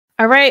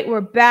All right, we're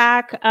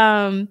back.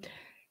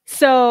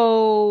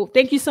 So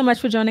thank you so much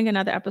for joining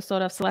another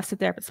episode of Celeste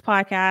Therapist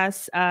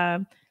Podcast.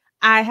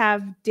 I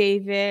have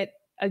David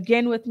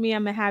again with me.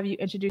 I'm going to have you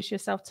introduce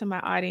yourself to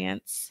my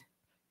audience.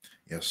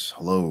 Yes,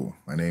 hello.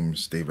 My name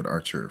is David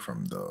Archer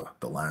from the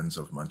lands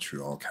of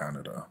Montreal,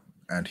 Canada.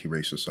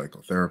 Anti-Racist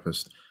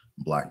Psychotherapist,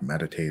 Black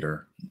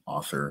meditator,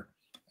 author,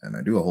 and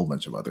I do a whole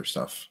bunch of other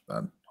stuff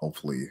that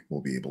hopefully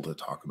we'll be able to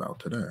talk about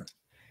today.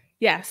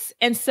 Yes.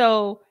 And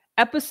so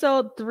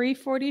episode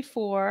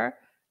 344,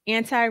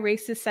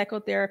 Anti-Racist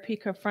Psychotherapy,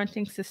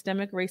 Confronting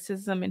Systemic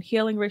Racism and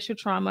Healing Racial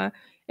Trauma.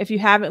 If you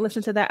haven't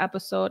listened to that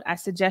episode, I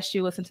suggest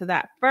you listen to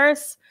that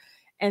first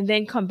and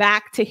then come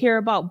back to hear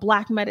about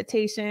Black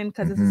meditation,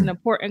 because this is an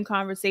important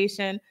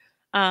conversation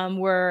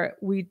where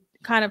we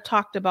kind of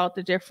talked about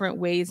the different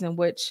ways in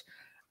which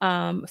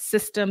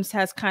systems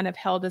has kind of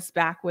held us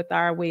back with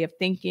our way of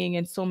thinking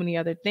and so many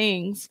other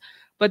things.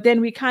 But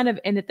then we kind of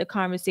ended the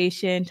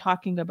conversation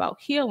talking about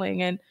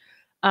healing. And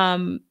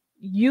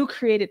you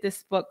created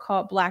this book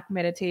called Black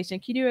Meditation.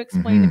 Can you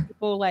explain to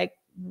people like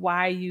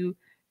why you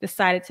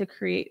decided to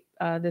create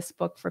this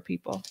book for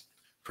people?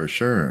 For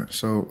sure.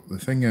 So the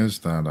thing is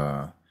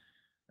that,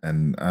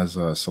 and as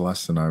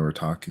Celeste and I were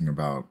talking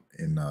about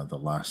in the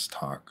last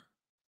talk,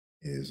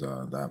 is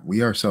that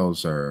we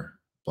ourselves are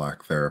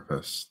Black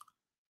therapists.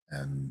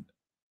 And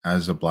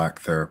as a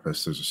Black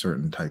therapist, there's a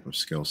certain type of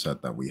skill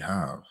set that we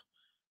have,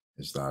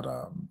 is that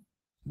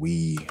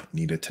we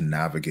needed to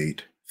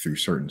navigate through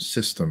certain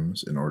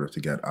systems in order to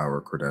get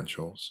our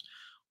credentials.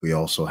 We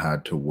also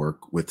had to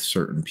work with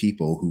certain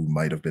people who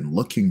might have been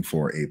looking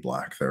for a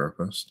Black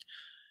therapist.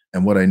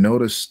 And what I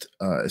noticed,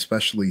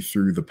 especially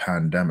through the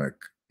pandemic,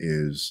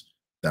 is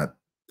that,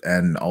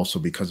 and also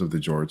because of the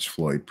George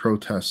Floyd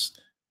protests,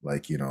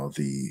 like,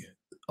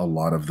 a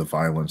lot of the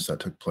violence that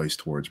took place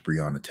towards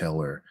Breonna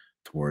Taylor,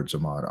 towards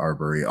Ahmaud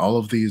Arbery, all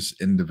of these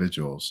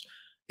individuals,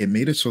 it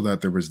made it so that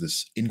there was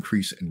this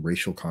increase in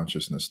racial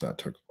consciousness that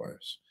took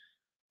place.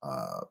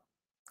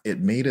 It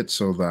made it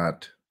so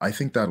that I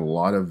think that a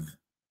lot of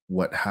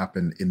what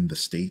happened in the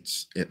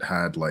States, it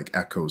had like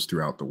echoes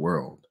throughout the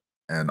world.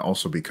 And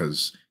also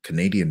because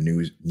Canadian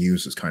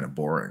news is kind of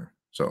boring.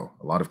 So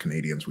a lot of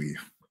Canadians, we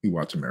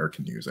watch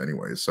American news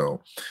anyway.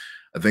 So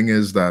the thing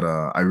is that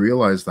I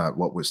realized that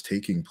what was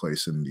taking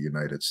place in the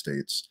United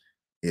States,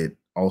 it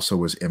also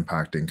was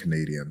impacting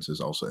Canadians, is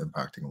also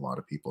impacting a lot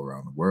of people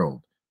around the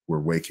world. We're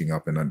waking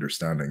up and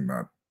understanding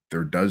that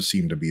there does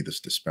seem to be this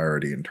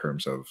disparity in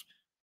terms of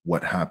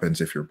what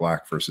happens if you're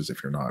Black versus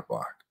if you're not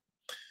Black.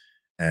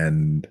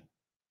 And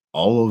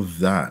all of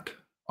that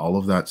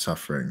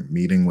suffering,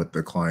 meeting with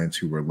the clients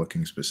who were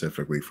looking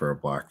specifically for a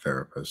Black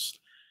therapist,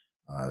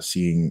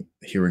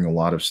 hearing a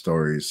lot of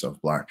stories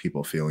of Black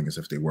people feeling as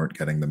if they weren't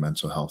getting the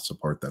mental health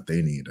support that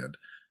they needed,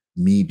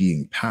 me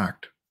being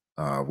packed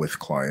with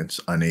clients,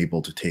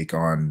 unable to take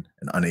on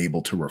and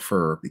unable to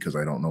refer because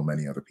I don't know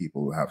many other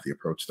people who have the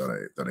approach that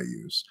I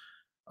use,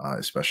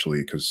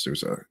 especially because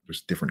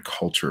there's different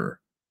culture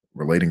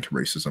relating to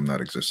racism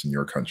that exists in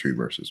your country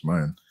versus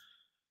mine.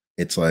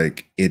 It's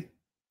like it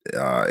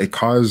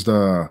caused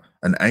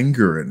an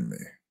anger in me.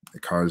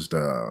 It caused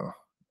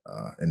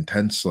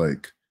intense I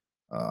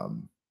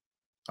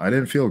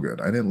didn't feel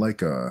good. I didn't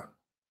like a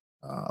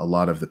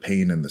lot of the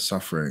pain and the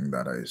suffering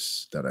that I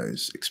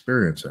was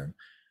experiencing,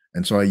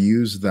 and so I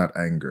used that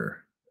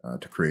anger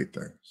to create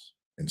things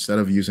instead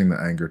of using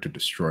the anger to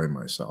destroy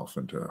myself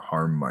and to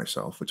harm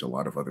myself, which a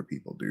lot of other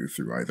people do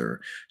through either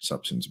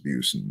substance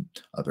abuse and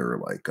other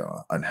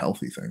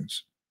unhealthy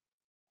things.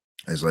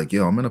 I was like,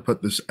 yo, I'm gonna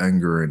put this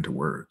anger into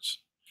words.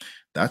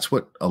 That's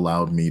what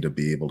allowed me to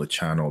be able to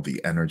channel the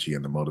energy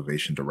and the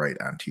motivation to write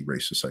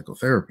Anti-Racist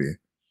Psychotherapy.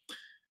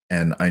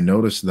 And I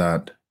noticed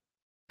that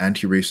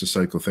Anti-Racist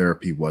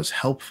Psychotherapy was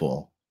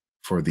helpful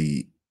for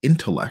the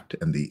intellect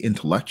and the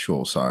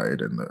intellectual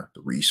side and the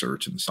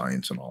research and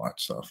science and all that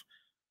stuff.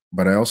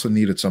 But I also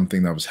needed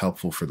something that was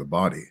helpful for the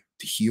body,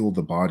 to heal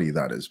the body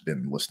that has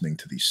been listening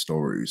to these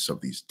stories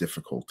of these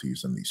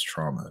difficulties and these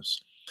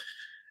traumas.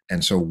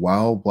 And so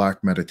while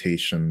Black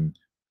meditation,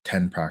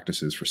 10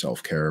 practices for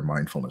self-care,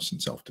 mindfulness,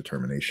 and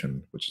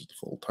self-determination, which is the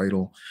full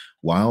title,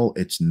 while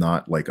it's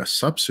not like a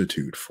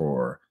substitute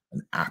for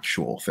an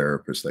actual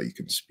therapist that you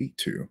can speak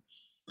to,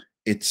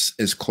 it's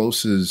as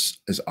close as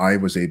I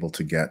was able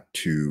to get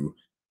to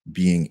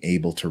being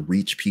able to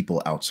reach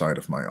people outside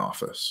of my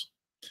office.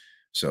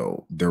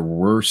 So there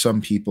were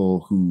some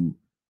people who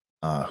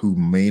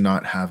may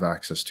not have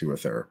access to a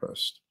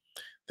therapist.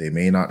 They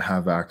may not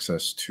have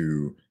access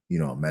to,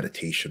 a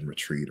meditation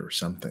retreat or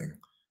something.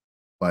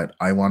 But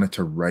I wanted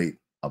to write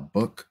a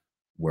book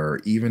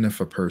where even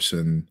if a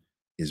person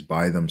is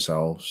by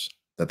themselves,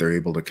 that they're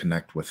able to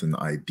connect with an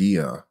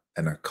idea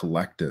and a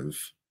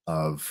collective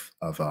of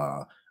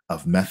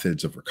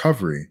methods of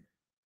recovery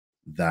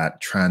that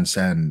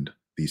transcend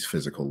these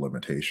physical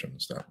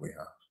limitations that we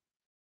have.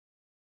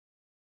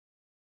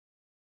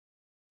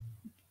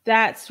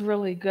 That's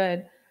really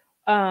good.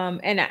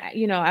 And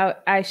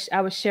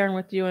I was sharing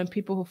with you and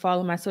people who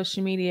follow my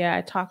social media,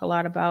 I talk a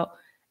lot about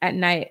at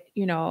night,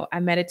 I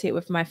meditate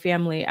with my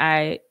family.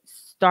 I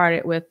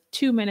started with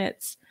 2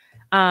 minutes.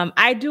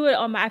 I do it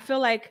on I feel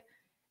like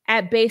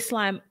at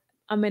baseline,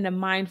 I'm in a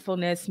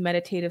mindfulness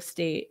meditative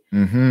state.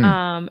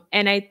 And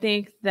I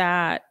think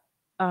that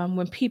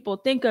when people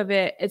think of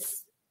it,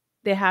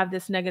 they have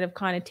this negative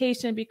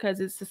connotation because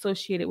it's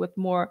associated with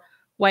more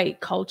white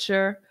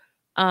culture,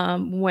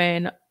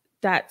 when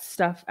that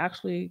stuff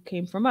actually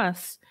came from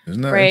us.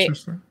 Isn't that right?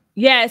 interesting?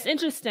 Yeah, it's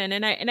interesting.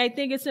 And I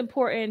think it's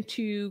important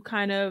to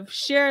kind of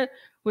share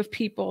with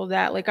people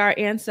that like our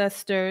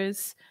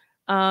ancestors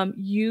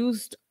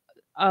used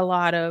a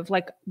lot of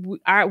like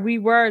we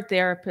were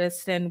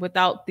therapists, and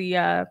without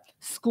the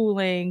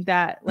schooling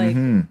that like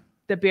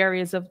the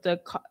barriers of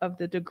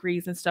the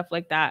degrees and stuff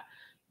like that,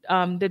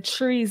 the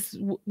trees,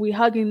 we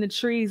hugging the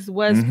trees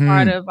was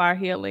part of our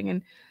healing.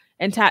 And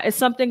it's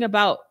something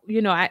about,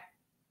 you know,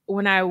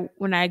 when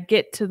I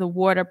get to the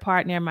water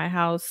part near my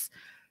house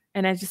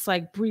and I just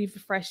like breathe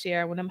fresh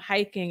air when I'm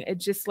hiking, it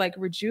just like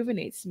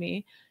rejuvenates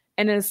me.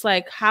 And it's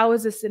like, how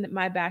is this in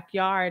my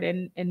backyard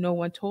and no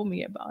one told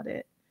me about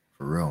it?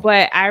 For real.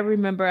 But I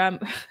remember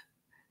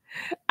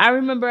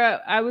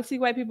I would see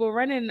white people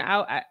running.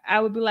 I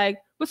would be like,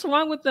 what's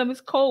wrong with them?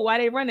 It's cold. Why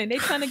they running? They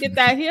trying to get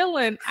that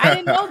healing. I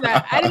didn't know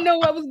that. I didn't know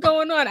what was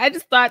going on. I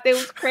just thought they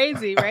was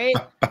crazy, right?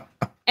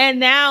 And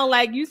now,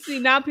 like, you see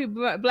now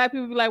people, black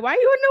people be like, why are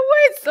you in the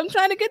woods? I'm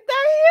trying to get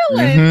that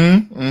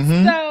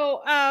healing.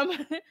 So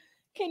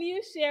can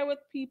you share with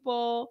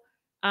people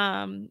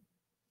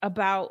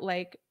about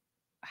like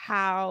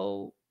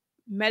how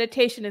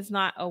meditation is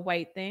not a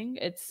white thing?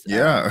 It's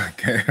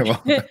okay.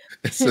 Well,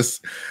 it's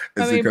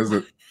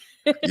because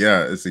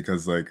it's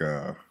because like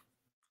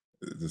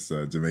this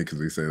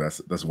Jamaicans, we say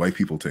that's white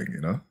people thing,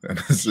 you know, and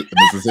it's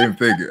the same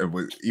thing.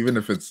 Even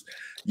if it's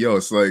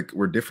it's like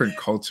we're different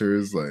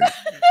cultures, like,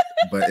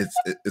 but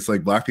it's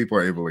like black people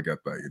are able to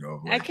get that, you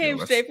know. Like, I came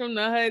straight from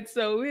the hood,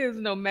 so there's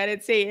no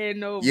meditating,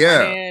 no Yeah.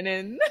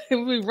 running,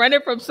 and we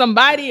running from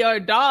somebody or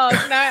dog,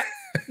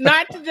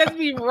 not to just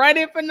be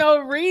running for no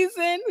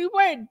reason. We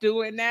weren't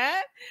doing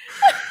that.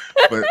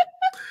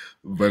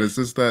 But it's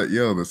just that,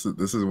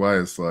 this is why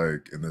it's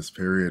like in this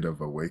period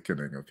of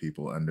awakening of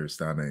people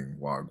understanding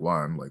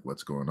Wagwan, like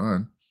what's going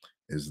on,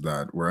 is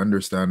that we're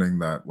understanding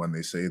that when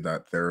they say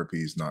that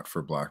therapy is not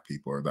for black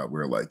people, or that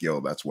we're like,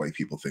 that's white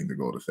people thing to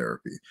go to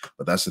therapy,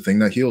 but that's the thing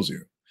that heals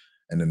you.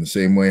 And in the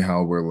same way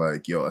how we're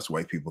like, that's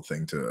white people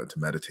thing to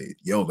meditate.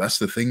 That's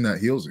the thing that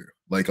heals you.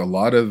 Like a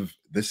lot of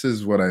this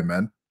is what I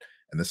meant,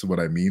 and this is what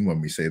I mean when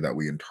we say that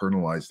we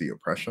internalize the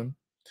oppression,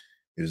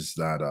 is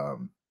that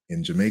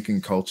in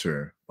Jamaican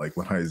culture, like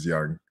when I was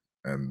young,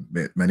 and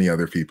many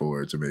other people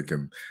are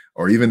Jamaican,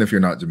 or even if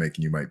you're not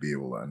Jamaican, you might be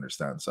able to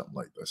understand something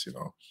like this, you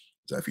know.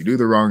 So if you do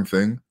the wrong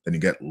thing, then you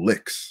get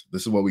licks.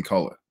 This is what we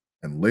call it.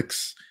 And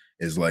licks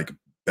is like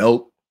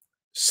belt,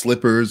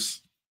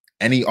 slippers,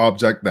 any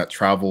object that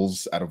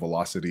travels at a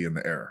velocity in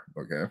the air,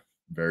 okay?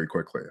 Very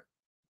quickly.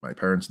 My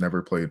parents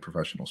never played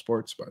professional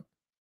sports, but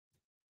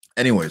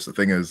anyways, the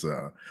thing is,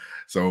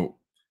 so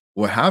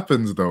what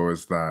happens though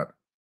is that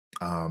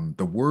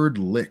the word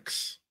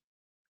licks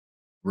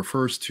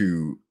refers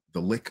to the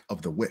lick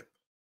of the whip.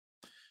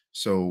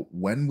 So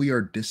when we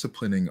are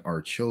disciplining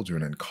our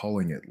children and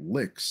calling it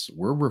licks,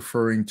 we're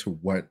referring to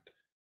what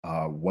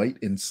white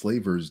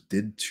enslavers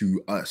did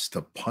to us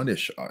to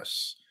punish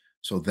us.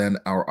 So then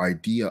our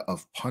idea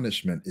of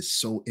punishment is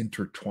so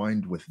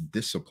intertwined with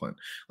discipline.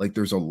 Like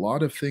there's a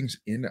lot of things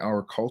in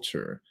our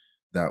culture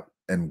that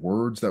and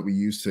words that we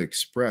use to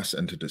express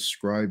and to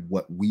describe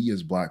what we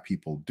as black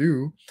people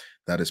do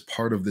that is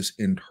part of this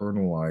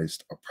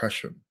internalized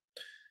oppression.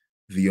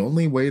 The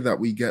only way that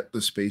we get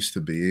the space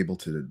to be able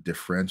to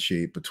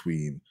differentiate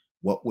between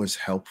what was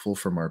helpful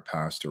from our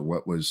past or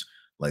what was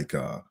like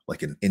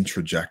an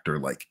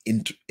introjector, like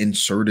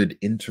inserted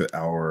into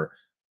our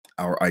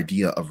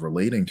idea of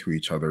relating to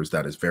each other,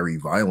 that is very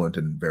violent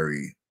and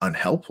very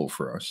unhelpful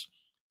for us,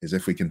 is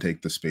if we can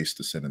take the space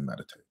to sit and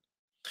meditate.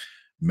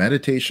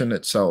 Meditation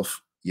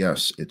itself,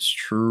 yes, it's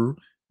true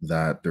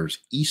that there's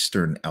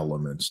Eastern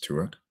elements to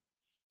it.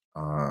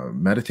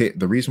 Meditate.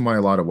 The reason why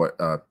a lot of what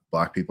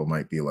black people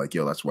might be like,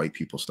 that's white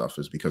people stuff,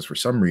 is because for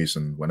some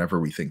reason, whenever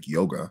we think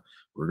yoga,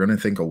 we're gonna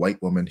think a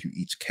white woman who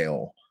eats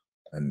kale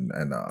and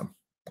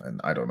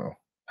I don't know,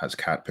 has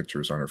cat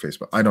pictures on her face,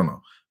 but I don't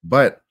know.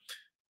 But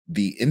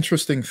the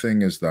interesting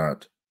thing is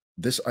that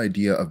this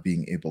idea of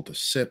being able to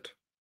sit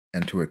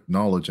and to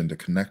acknowledge and to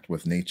connect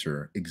with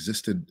nature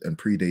existed and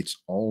predates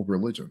all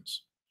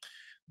religions.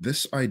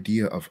 This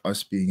idea of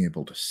us being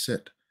able to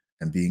sit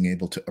and being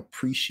able to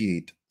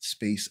appreciate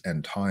space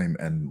and time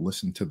and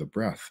listen to the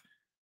breath,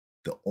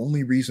 the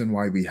only reason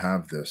why we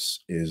have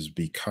this is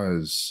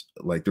because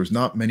like there's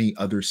not many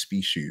other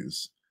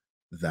species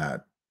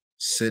that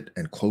sit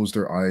and close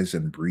their eyes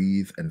and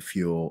breathe and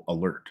feel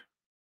alert.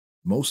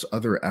 Most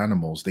other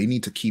animals, they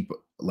need to keep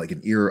like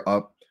an ear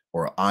up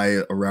or an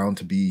eye around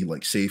to be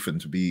like safe and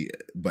to be,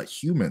 but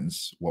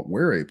humans, what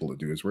we're able to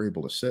do is we're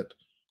able to sit,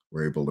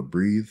 we're able to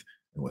breathe,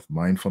 and with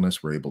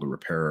mindfulness, we're able to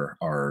repair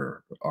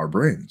our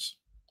brains.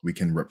 We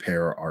can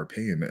repair our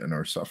pain and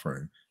our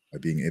suffering by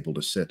being able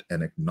to sit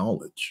and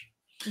acknowledge.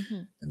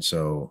 Mhm. And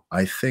so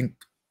I think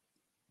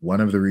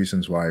one of the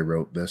reasons why I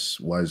wrote this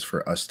was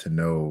for us to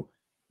know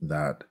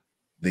that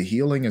the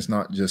healing is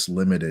not just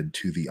limited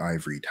to the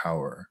ivory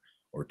tower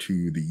or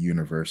to the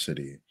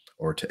university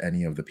or to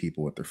any of the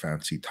people with their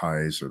fancy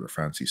ties or their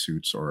fancy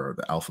suits or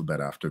the alphabet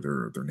after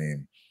their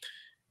name.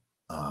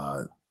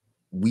 Uh,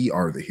 we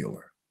are the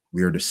healer.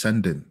 We are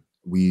descendant.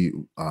 We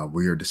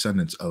are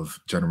descendants of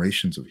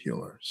generations of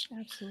healers.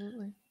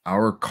 Absolutely.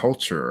 Our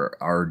culture,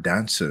 our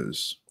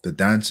dances, the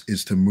dance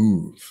is to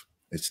move,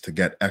 it's to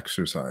get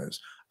exercise.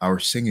 Our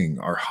singing,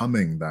 our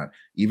humming, that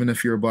even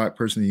if you're a Black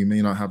person, you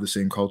may not have the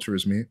same culture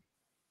as me.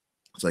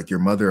 It's like your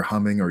mother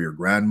humming or your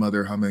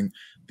grandmother humming.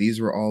 These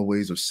were all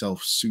ways of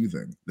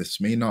self-soothing. This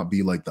may not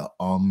be like the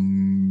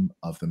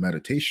of the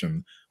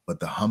meditation, but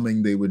the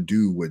humming they would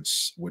do would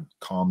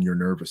calm your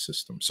nervous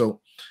system.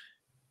 So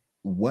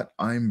what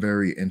I'm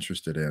very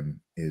interested in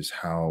is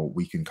how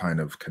we can kind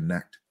of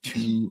connect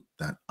to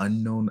that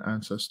unknown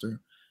ancestor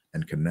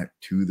and connect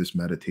to this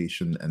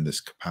meditation and this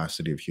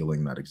capacity of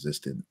healing that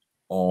exists in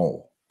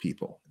all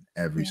people,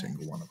 every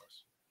single one of Yes.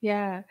 us.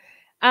 Yeah.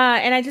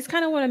 And I just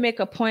kind of want to make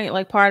a point,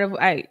 like part of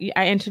I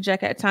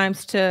interject at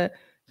times to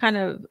kind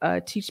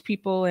of teach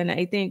people, and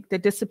I think the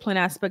discipline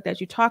aspect that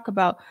you talk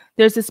about.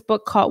 There's this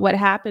book called "What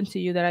Happened to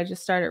You" that I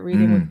just started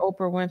reading with Mm,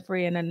 Oprah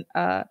Winfrey and then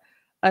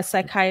a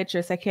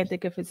psychiatrist. I can't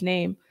think of his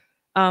name.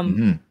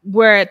 mhm.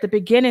 Where at the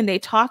beginning they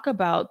talk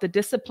about the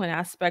discipline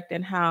aspect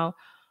and how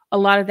a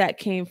lot of that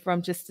came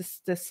from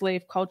just the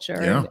slave culture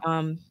and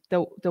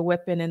Yeah, the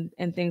whipping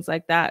and things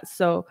like that.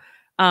 So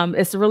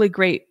it's a really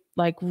great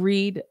like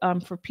read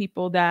for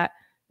people that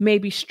may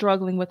be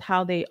struggling with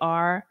how they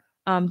are.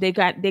 They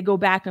go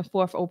back and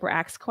forth. Oprah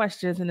asks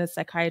questions, and the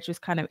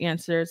psychiatrist kind of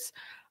answers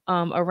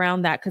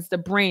around that because the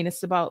brain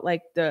is about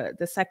like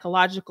the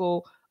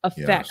psychological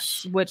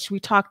effects, yes. which we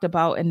talked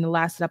about in the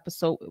last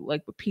episode,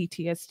 like with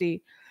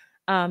PTSD.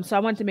 So I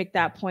wanted to make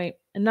that point.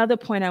 Another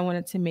point I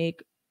wanted to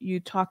make, you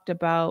talked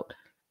about,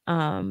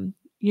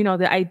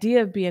 the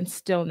idea of being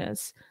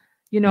stillness.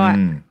 You know,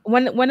 Mm,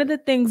 one of the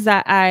things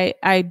that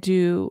I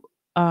do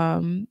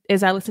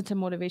is I listen to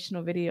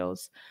motivational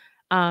videos,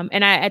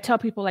 and I tell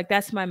people like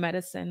that's my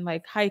medicine,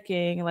 like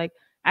hiking, like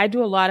I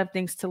do a lot of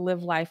things to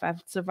live life.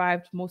 I've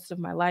survived most of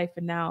my life,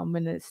 and now I'm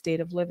in a state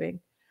of living.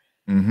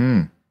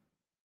 mhm.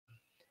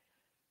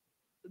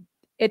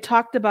 It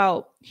talked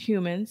about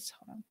humans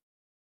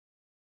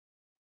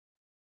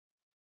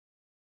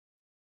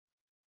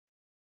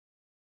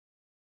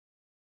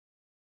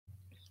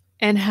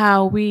and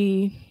how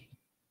we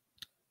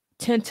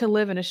tend to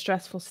live in a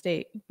stressful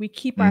state. We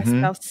keep Mhm.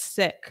 ourselves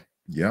sick.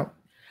 Yep.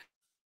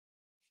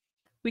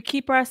 We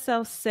keep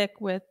ourselves sick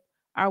with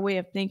our way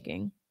of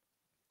thinking.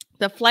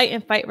 The flight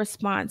and fight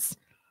response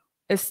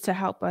is to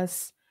help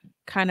us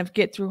kind of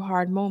get through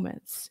hard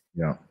moments.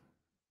 Yeah.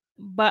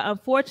 But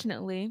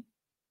unfortunately,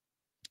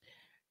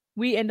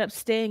 we end up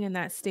staying in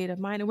that state of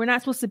mind. And we're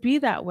not supposed to be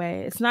that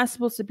way. It's not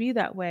supposed to be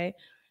that way.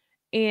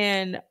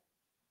 And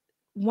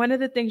one of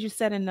the things you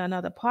said in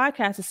another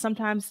podcast is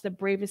sometimes the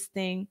bravest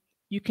thing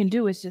you can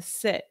do is just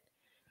sit.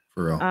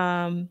 For real.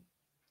 Um,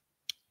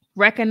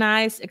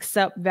 Recognize,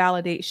 accept,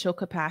 validate, show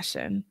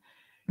compassion.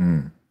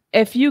 Mm.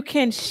 If you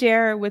can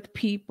share with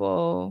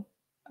people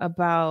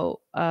about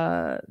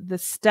the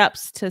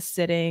steps to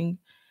sitting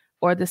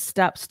or the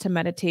steps to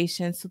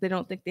meditation so they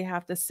don't think they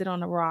have to sit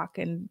on a rock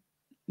and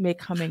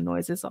make humming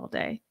noises all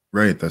day.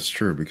 Right, that's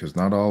true because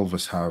not all of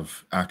us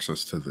have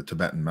access to the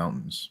Tibetan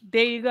mountains.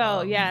 There you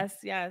go. Um, Yes,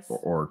 yes.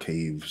 or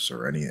caves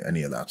or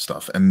any of that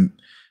stuff. And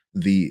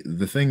the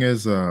thing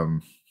is,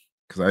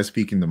 because I was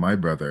speaking to my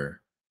brother,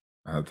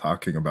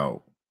 talking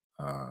about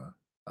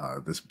uh,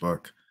 this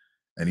book,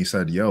 and he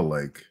said, "Yo,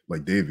 like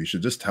Dave, you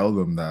should just tell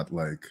them that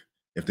like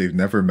if they've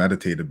never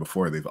meditated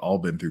before, they've all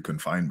been through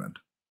confinement."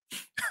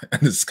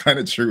 And it's kind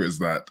of true. Is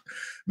that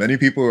many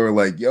people are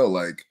like, "Yo,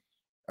 like."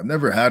 I've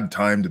never had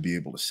time to be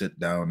able to sit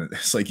down. And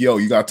it's like, yo,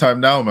 you got time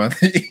now, man.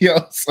 Yo,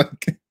 it's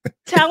like,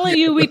 Telling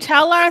you, we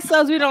tell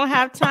ourselves we don't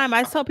have time.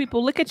 I tell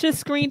people, look at your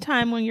screen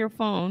time on your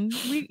phone.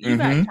 You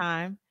got hmm.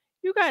 time.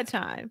 You got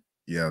time.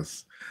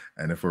 Yes.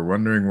 And if we're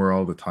wondering where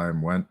all the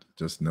time went,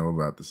 just know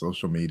that the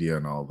social media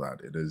and all that,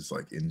 it is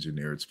like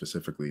engineered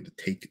specifically to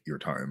take your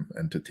time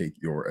and to take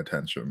your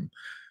attention.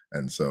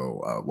 And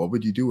so, what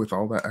would you do with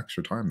all that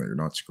extra time that you're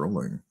not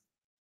scrolling,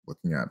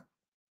 looking at,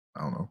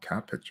 I don't know,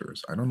 cat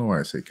pictures? I don't know why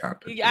I say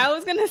cat Yeah, I pictures.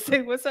 was gonna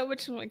say, what's up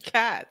with you and I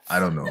cats?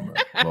 don't know, man.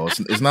 Well,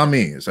 it's not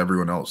me. It's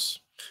everyone else.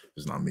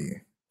 It's not me.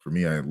 For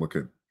me, I look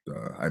at,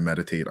 I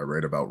meditate, I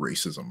write about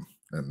racism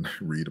and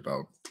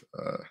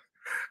uh,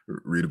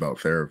 read about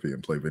therapy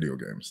and play video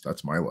games.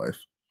 That's my life.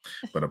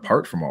 But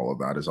apart from all of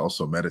that is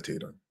also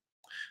meditating.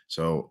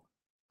 So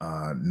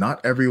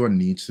not everyone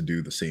needs to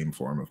do the same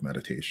form of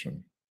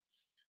meditation.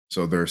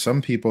 So there are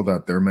some people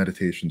that their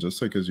meditation,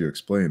 just like as you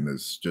explained,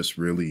 is just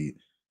really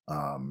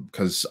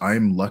because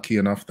I'm lucky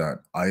enough that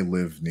I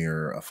live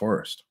near a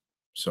forest.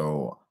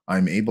 So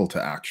I'm able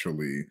to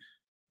actually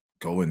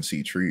go and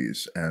see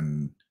trees.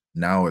 And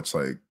now it's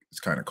like it's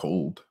kind of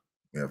cold.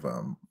 We have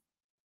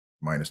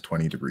minus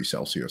 20 degrees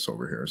Celsius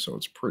over here. So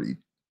it's pretty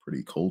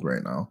pretty cold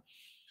right now.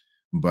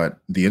 But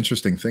the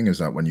interesting thing is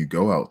that when you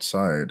go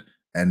outside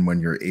and when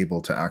you're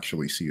able to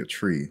actually see a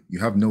tree, you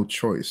have no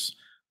choice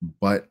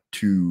but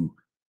to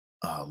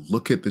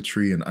look at the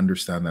tree and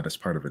understand that it's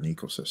part of an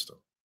ecosystem.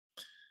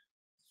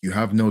 You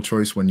have no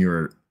choice when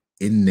you're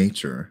in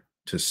nature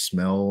to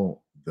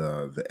smell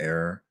the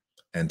air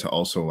and to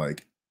also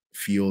like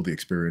feel the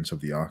experience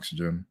of the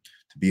oxygen,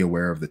 to be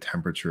aware of the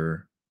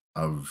temperature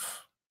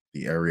of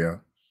the area,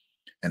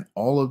 and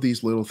all of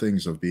these little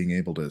things of being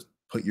able to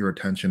put your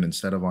attention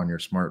instead of on your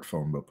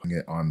smartphone, but putting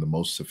it on the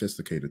most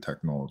sophisticated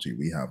technology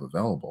we have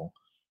available,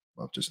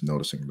 of just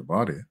noticing the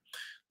body.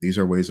 These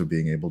are ways of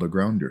being able to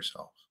ground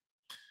yourself.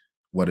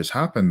 What has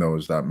happened though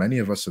is that many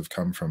of us have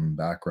come from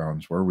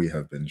backgrounds where we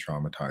have been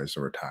traumatized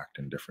or attacked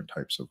in different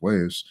types of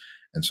ways.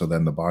 And so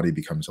then the body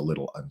becomes a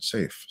little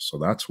unsafe. So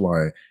that's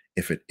why,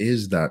 if it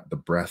is that the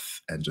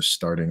breath and just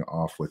starting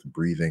off with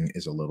breathing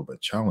is a little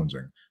bit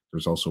challenging,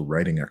 there's also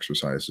writing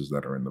exercises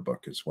that are in the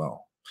book as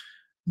well.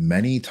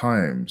 Many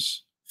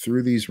times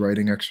through these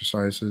writing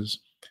exercises,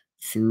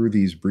 through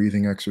these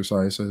breathing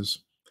exercises,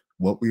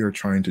 what we are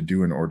trying to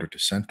do in order to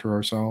center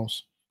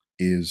ourselves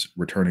is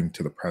returning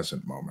to the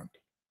present moment.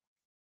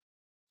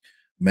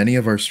 Many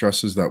of our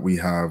stresses that we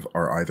have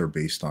are either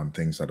based on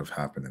things that have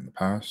happened in the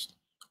past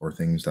or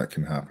things that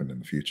can happen in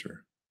the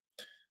future.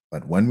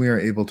 But when we are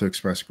able to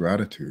express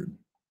gratitude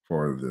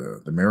for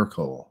the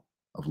miracle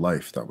of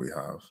life that we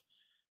have,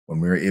 when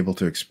we're able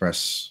to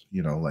express,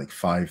 like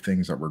 5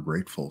 things that we're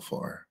grateful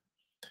for,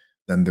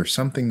 then there's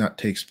something that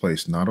takes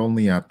place not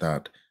only at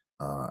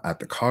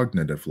the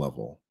cognitive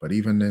level, but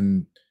even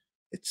in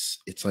it's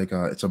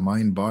a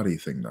mind body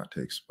thing that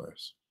takes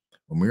place.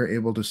 When we're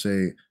able to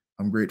say,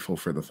 I'm grateful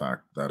for the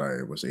fact that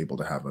I was able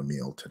to have a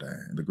meal today.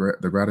 And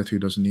the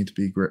gratitude doesn't need to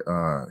be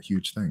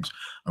huge things.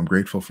 I'm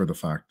grateful for the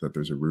fact that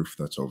there's a roof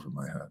that's over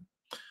my head.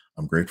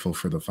 I'm grateful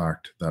for the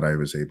fact that I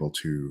was able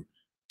to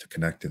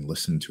connect and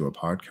listen to a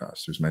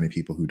podcast. There's many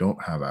people who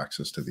don't have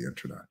access to the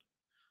internet.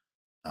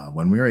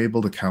 When we are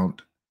able to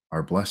count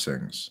our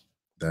blessings,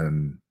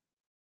 then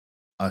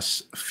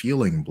us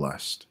feeling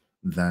blessed,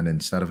 then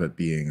instead of it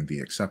being the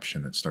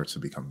exception, it starts to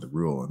become the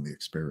rule and the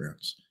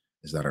experience.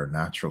 Is that our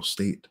natural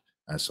state,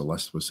 as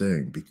Celeste was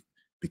saying,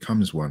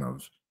 becomes one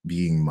of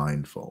being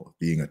mindful,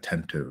 being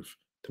attentive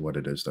to what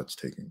it is that's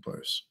taking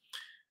place.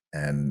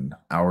 And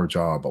our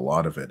job, a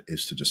lot of it,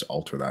 is to just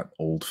alter that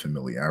old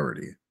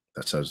familiarity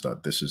that says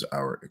that this is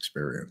our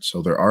experience.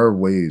 So there are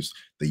ways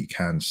that you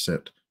can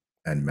sit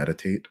and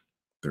meditate.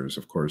 There's,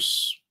 of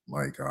course,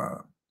 like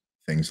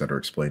things that are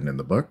explained in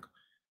the book.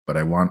 But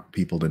I want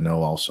people to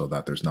know also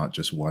that there's not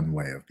just one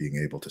way of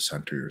being able to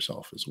center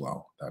yourself as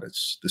well. That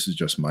this is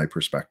just my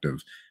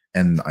perspective.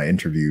 And I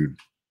interviewed,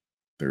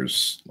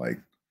 there's like,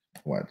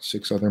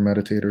 6 other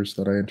meditators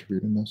that I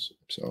interviewed in this.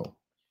 So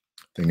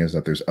thing is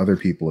that there's other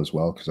people as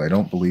well, because I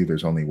don't believe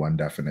there's only one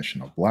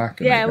definition of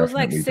black, and I Yeah, it was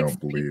like definitely 6 don't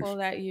believe. people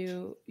that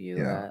you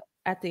Yeah,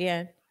 at the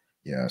end.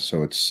 yeah.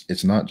 So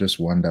it's not just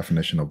one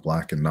definition of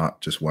black, and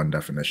not just one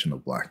definition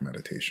of black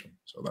meditation.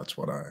 So that's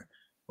what I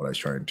was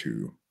trying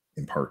to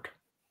impart.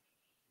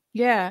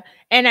 Yeah.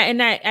 And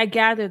I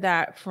gather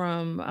that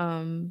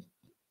from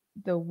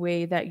the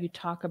way that you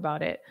talk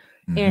about it.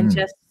 And Hmm.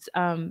 just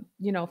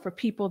for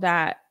people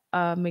that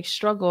may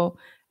struggle,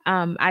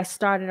 I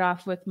started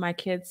off with my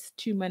kids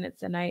 2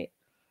 minutes a night.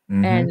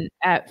 Hmm. And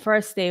at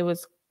first they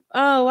was,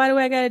 "Oh, why do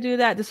I gotta do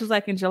that?" This was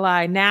like in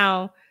July.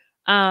 Now,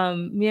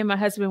 me and my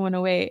husband went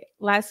away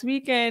last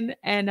weekend,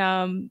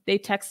 and they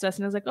text us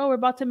and it was like, "Oh, we're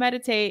about to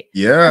meditate."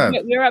 And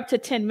Yeah. we're up to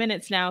 10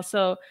 minutes now.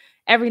 So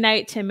every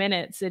night, 10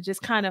 minutes, it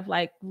just kind of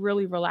like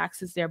really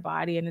relaxes their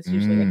body. And it's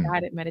usually a Mm,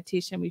 guided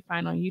meditation we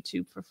find on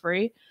YouTube for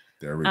free.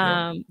 there we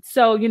go.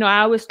 So, I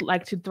always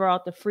like to throw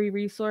out the free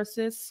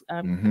resources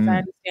because I Hmm.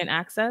 understand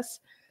access.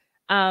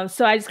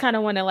 So I just kind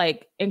of want to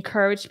like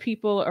encourage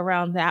people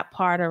around that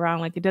part around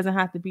like it doesn't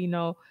have to be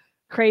no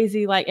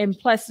crazy like, and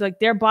plus like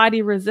their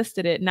body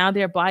resisted it. Now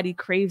their body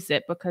craves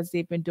it because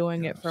they've been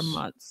doing it for Yes.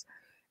 months.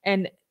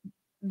 And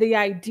the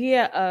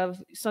idea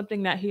of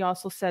something that he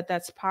also said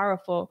that's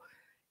powerful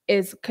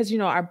is because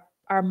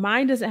our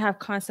mind doesn't have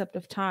concept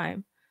of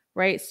time,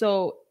 right?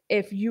 So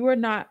if you are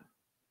not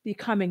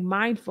becoming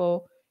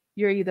mindful,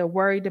 you're either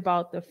worried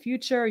about the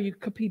future, or you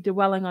could be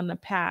dwelling on the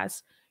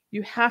past.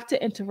 You have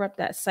to interrupt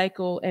that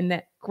cycle and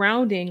that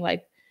grounding.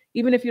 Like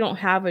even if you don't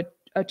have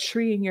a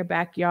tree in your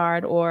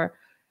backyard or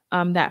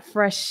that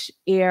fresh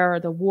air or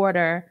the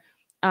water,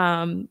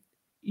 even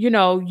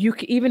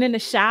in the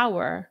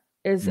shower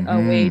is a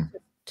way Hmm.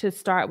 to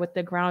start with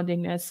the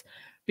groundingness,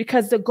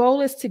 because the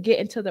goal is to get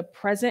into the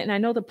present. And I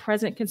know the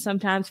present can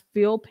sometimes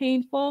feel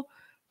painful,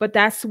 but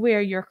that's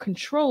where your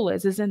control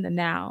is in the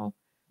now.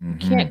 We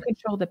can't Hmm.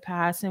 control the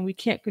past and we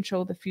can't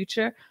control the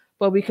future,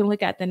 but we can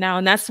look at the now.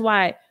 And that's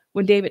why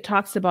when David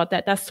talks about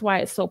that, that's why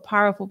it's so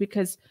powerful,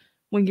 because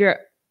when you're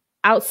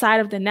outside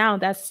of the now,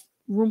 that's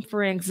room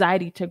for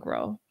anxiety to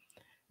grow.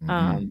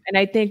 Hmm. And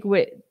I think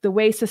with the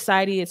way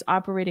society is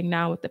operating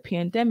now with the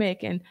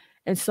pandemic and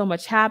so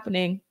much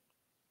happening,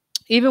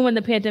 even when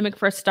the pandemic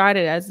first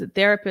started, as a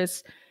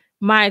therapist,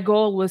 my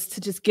goal was to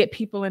just get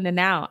people in the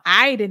now.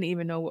 I didn't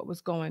even know what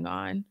was going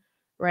on,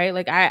 right?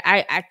 Like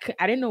I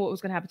didn't know what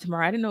was going to happen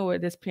tomorrow. I didn't know where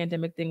this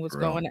pandemic thing was For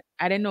real. going.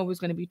 I didn't know it was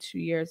going to be 2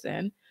 years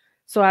in.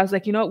 So I was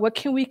like, you know what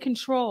can we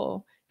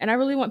control? And I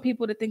really want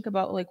people to think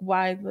about like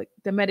why like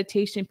the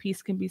meditation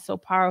piece can be so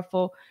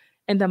powerful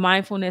and the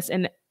mindfulness.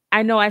 And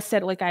I know I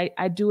said like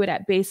I do it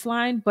at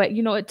baseline, but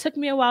you know, it took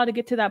me a while to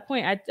get to that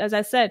point. As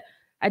I said,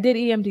 I did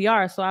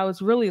EMDR, so I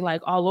was really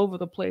like all over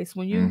the place.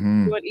 When you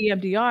do an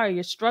EMDR,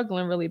 you're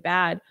struggling really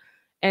bad.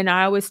 And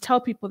I always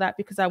tell people that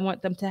because I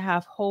want them to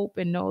have hope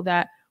and know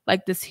that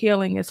like this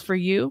healing is for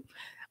you.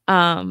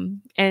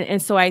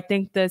 And so I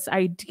think this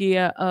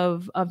idea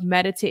of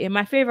meditating.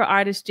 My favorite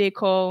artist, J.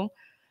 Cole,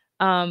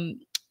 um,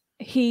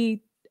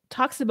 he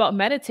talks about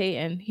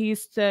meditating. He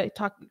used to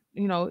talk,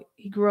 you know,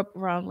 he grew up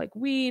around like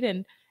weed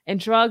and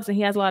drugs, and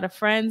he has a lot of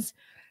friends.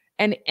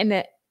 And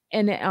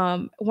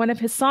one of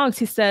his songs,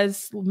 he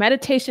says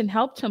meditation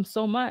helped him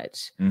so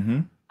much.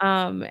 And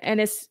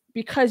it's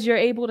because you're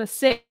able to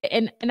sit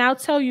and I'll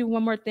tell you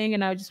one more thing,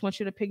 and I just want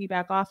you to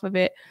piggyback off of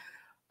it.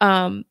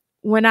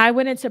 When I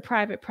went into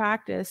private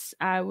practice,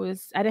 I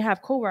didn't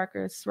have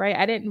coworkers, right?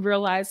 I didn't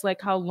realize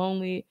like how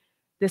lonely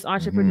this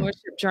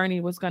entrepreneurship journey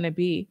was going to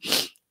be.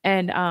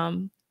 And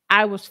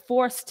I was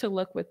forced to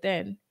look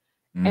within.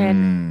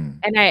 And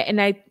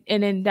and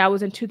then that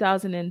was in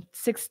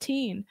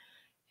 2016.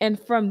 And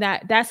from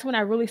that's when I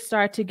really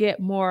started to get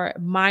more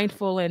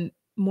mindful and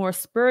more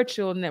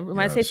spiritual. And when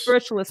I say Yes.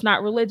 spiritual, it's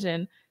not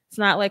religion. It's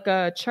not like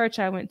a church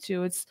I went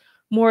to. It's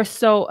more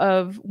so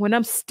of when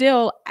I'm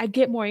still, I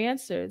get more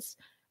answers.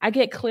 I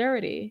get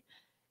clarity.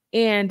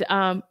 And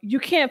you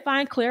can't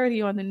find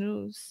clarity on the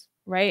news,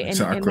 right? And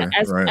Exactly.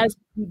 Right. as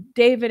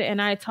David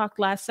and I talked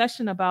last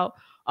session about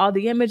all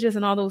the images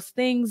and all those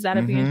things that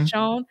are being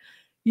shown,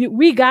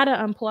 we gotta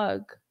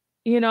unplug,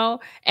 you know.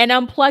 And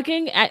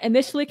unplugging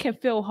initially can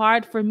feel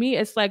hard. For me,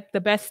 it's like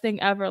the best thing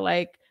ever.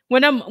 Like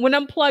when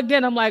I'm plugged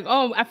in, I'm like,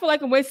 oh, I feel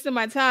like I'm wasting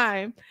my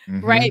time,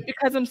 right?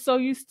 Because I'm so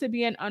used to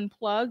being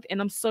unplugged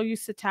and I'm so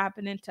used to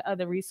tapping into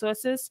other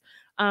resources.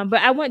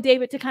 But I want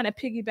David to kind of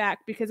piggyback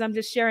because I'm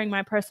just sharing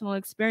my personal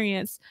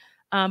experience.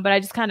 But I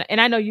just kind of, and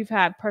I know you've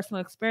had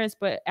personal experience,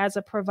 but as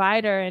a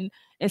provider and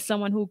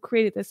someone who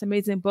created this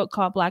amazing book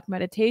called Black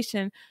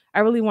Meditation,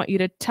 I really want you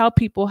to tell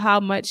people how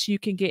much you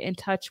can get in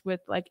touch with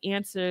like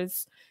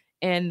answers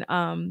and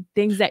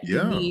things that you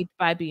Yeah. need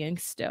by being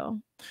still.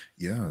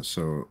 Yeah.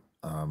 So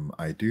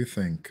I do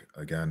think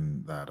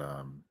again that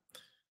um,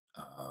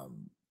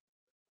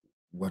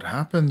 what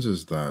happens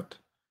is that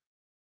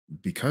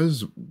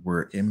because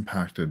we're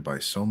impacted by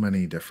so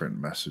many different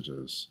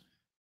messages,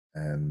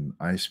 and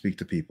I speak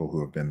to people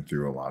who have been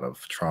through a lot of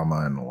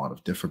trauma and a lot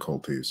of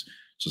difficulties.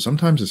 So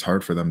sometimes it's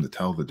hard for them to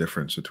tell the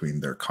difference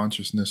between their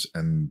consciousness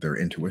and their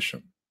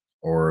intuition,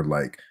 or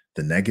like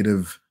the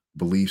negative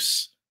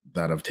beliefs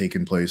that have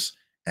taken place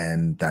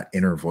and that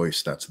inner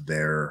voice that's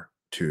there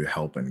to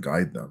help and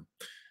guide them.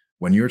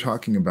 When you're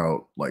talking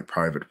about like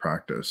private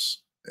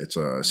practice, it's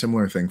a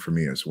similar thing for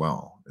me as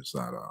well. Is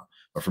that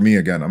but for me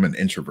again, I'm an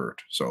introvert.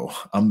 So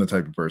I'm the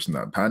type of person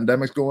that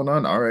pandemic's going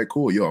on. All right,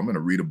 cool. Yo, I'm gonna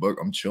read a book.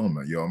 I'm chilling,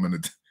 man. Yo, I'm gonna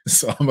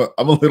so I'm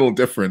a little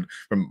different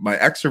from my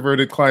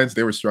extroverted clients,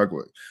 they were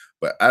struggling.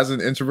 But as an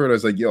introvert, I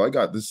was like, yo, I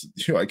got this,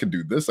 yo, I can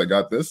do this, I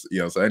got this. You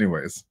know, so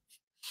anyways.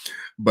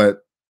 But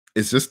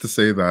it's just to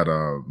say that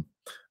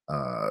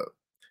uh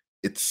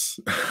it's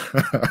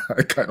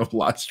I kind of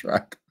lost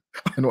track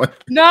on what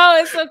No,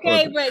 it's what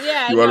okay. But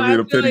yeah, you no, wanted me I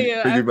to feel you.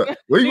 I piggyback. feel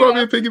What do you want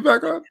you. me to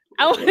piggyback on?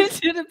 I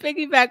wanted you to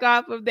piggyback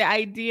off of the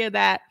idea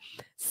that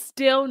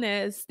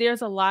stillness,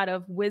 there's a lot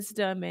of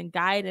wisdom and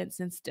guidance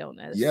in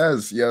stillness,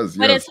 Yes, yes,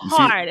 but it's yes. You see,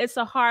 hard. It's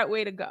a hard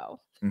way to go.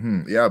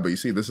 yeah, but you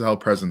see, this is how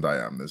present I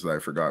am. This is I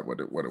forgot what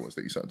it was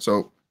that you said.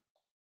 So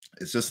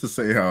it's just to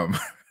say,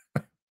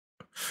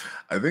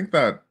 I think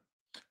that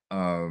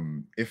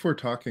if we're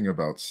talking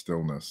about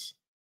stillness,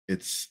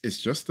 it's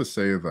just to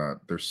say that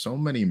there's so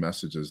many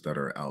messages that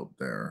are out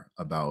there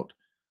about.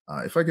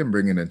 If I can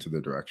bring it into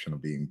the direction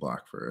of being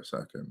black for a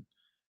second,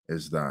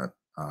 is that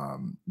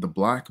the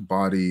black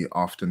body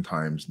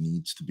oftentimes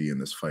needs to be in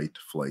this fight,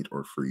 flight,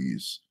 or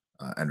freeze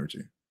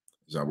energy.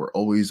 Is that we're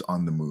always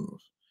on the move.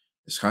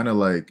 It's kind of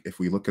like if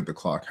we look at the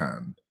clock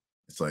hand,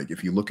 it's like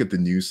if you look at the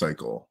news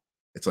cycle,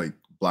 it's like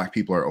black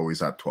people are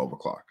always at 12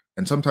 o'clock.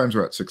 And sometimes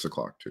we're at 6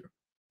 o'clock too.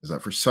 Is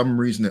that for some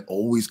reason it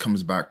always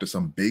comes back to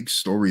some big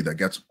story that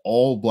gets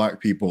all black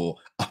people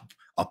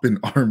up in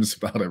arms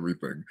about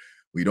everything.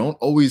 We don't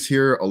always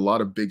hear a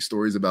lot of big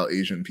stories about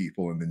Asian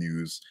people in the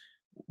news.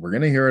 We're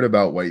going to hear it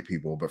about white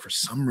people, but for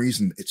some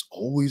reason it's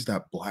always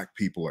that black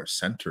people are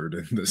centered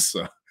in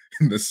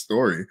this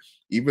story,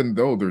 even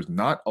though there's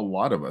not a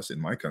lot of us in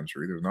my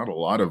country. There's not a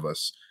lot of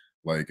us.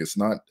 Like it's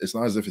not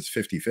as if it's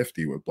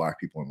 50-50 with black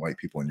people and white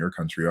people in your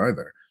country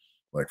either,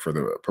 like for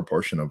the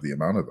proportion of the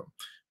amount of them.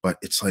 But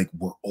it's like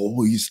we're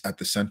always at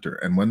the center,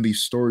 and when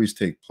these stories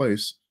take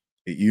place,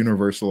 it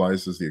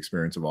universalizes the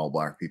experience of all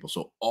black people.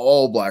 So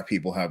all black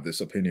people have this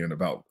opinion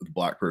about the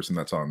black person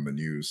that's on the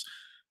news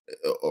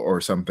or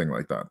something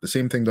like that. The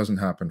same thing doesn't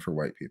happen for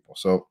white people.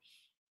 So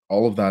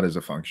all of that is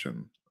a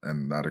function,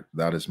 and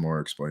that is more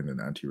explained in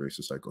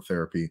anti-racist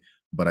psychotherapy.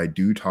 But I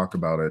do talk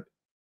about it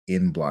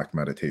in Black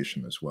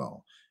meditation as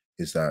well.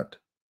 Is that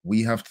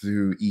we have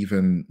to,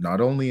 even not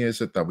only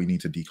is it that we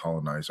need to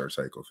decolonize our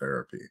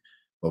psychotherapy,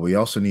 but we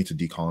also need to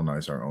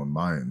decolonize our own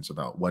minds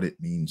about what it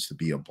means to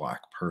be a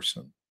Black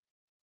person.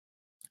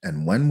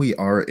 And when we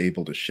are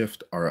able to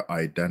shift our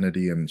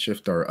identity and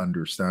shift our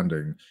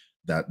understanding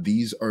that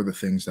these are the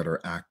things that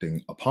are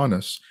acting upon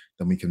us,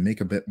 then we can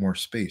make a bit more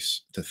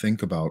space to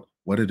think about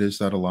what it is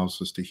that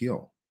allows us to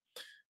heal.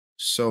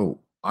 So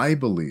I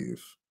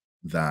believe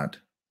that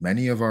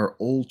many of our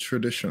old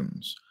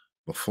traditions,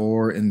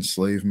 before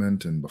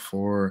enslavement and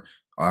before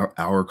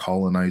our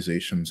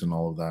colonizations and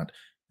all of that,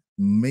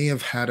 may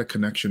have had a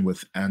connection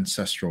with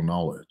ancestral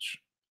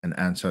knowledge and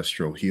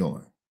ancestral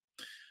healing.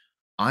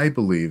 I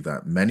believe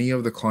that many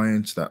of the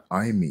clients that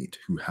I meet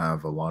who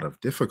have a lot of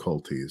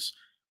difficulties,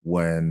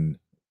 when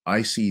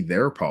I see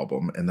their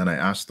problem and then I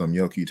ask them,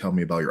 yo, can you tell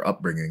me about your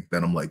upbringing?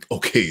 Then I'm like,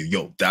 okay,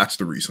 yo, that's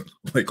the reason.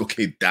 Like,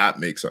 okay, that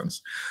makes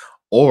sense.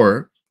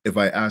 Or if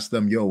I ask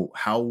them, yo,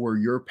 how were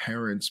your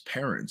parents'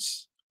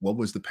 parents? What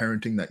was the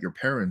parenting that your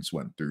parents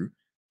went through?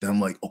 Then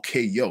I'm like,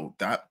 okay, yo,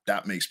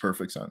 that makes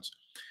perfect sense.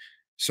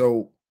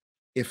 So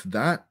if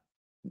that,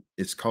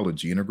 it's called a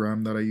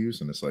genogram that I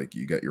use, and it's like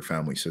you get your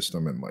family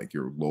system and like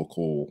your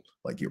local,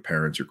 like your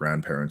parents, your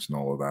grandparents, and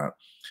all of that,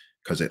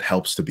 because it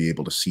helps to be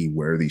able to see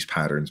where these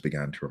patterns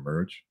began to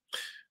emerge.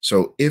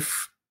 So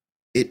if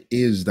it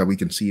is that we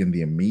can see in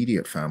the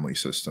immediate family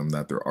system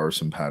that there are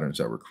some patterns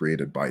that were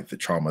created by the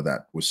trauma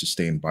that was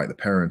sustained by the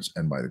parents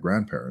and by the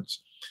grandparents,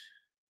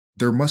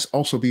 there must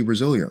also be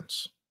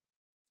resilience.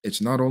 It's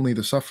not only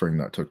the suffering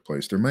that took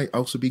place, there might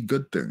also be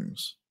good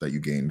things that you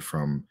gained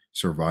from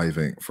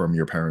surviving, from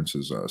your parents'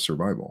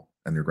 survival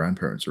and your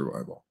grandparents'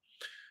 survival.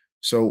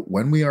 So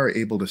when we are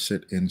able to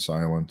sit in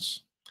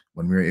silence,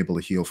 when we are able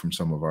to heal from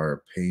some of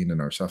our pain and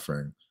our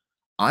suffering,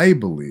 I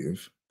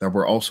believe that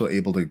we're also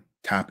able to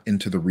tap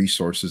into the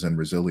resources and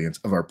resilience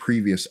of our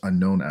previous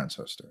unknown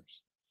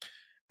ancestors.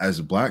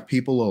 As Black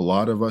people, a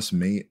lot of us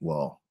may,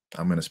 well,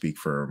 I'm going to speak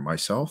for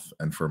myself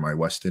and for my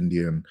West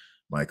Indian,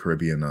 my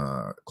Caribbean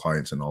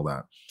clients and all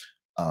that.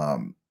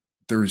 Um,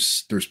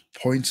 there's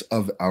points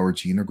of our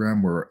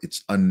genogram where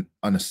it's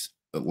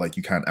like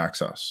you can't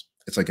access.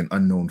 It's like an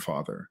unknown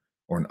father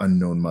or an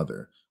unknown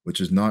mother,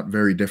 which is not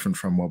very different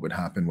from what would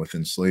happen with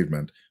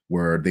enslavement,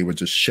 where they would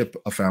just ship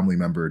a family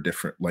member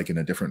different, like in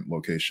a different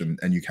location,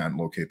 and you can't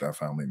locate that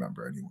family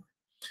member anymore.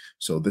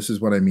 So this is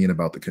what I mean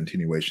about the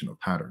continuation of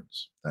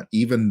patterns. That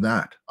even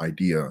that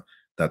idea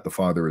that the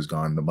father is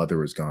gone, the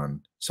mother is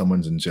gone,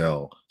 someone's in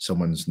jail,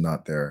 someone's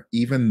not there,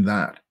 even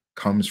that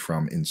comes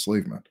from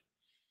enslavement.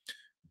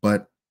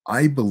 But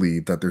I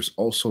believe that there's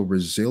also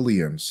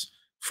resilience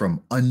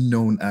from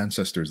unknown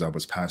ancestors that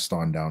was passed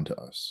on down to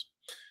us.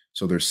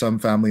 So there's some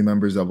family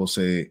members that will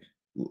say,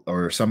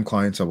 or some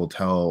clients that will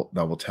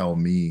tell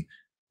me,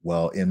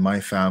 well, in my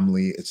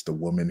family, it's the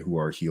women who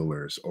are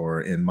healers,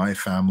 or in my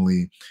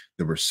family,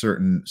 there were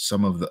certain,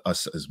 some of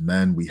us as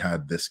men, we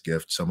had this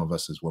gift, some of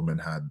us as women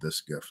had this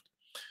gift.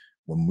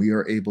 When we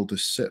are able to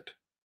sit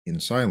in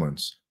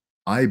silence,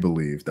 I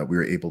believe that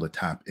we're able to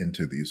tap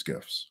into these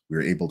gifts.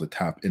 We're able to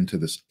tap into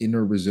this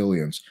inner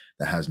resilience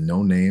that has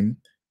no name.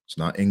 It's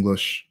not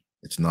English,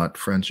 it's not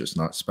French, it's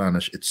not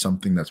Spanish. It's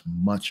something that's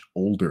much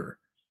older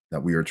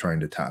that we are trying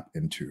to tap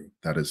into,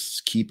 that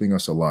is keeping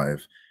us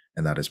alive,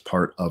 and that is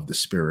part of the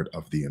spirit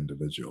of the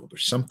individual.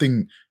 There's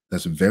something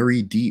that's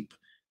very deep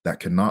that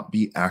cannot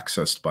be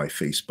accessed by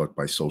Facebook,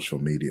 by social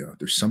media.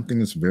 There's something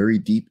that's very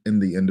deep in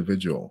the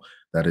individual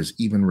that is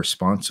even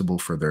responsible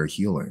for their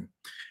healing.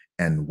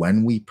 And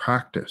when we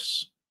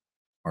practice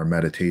our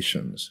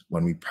meditations,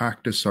 when we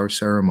practice our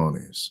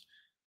ceremonies,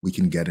 we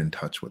can get in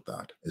touch with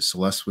that. As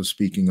Celeste was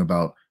speaking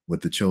about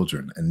with the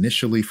children,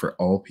 initially for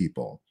all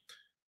people,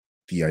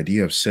 the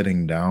idea of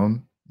sitting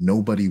down,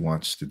 nobody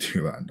wants to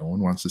do that. No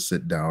one wants to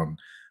sit down.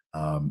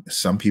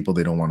 Some people,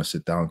 they don't want to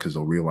sit down because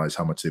they'll realize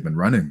how much they've been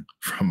running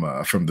from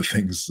the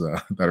things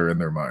that are in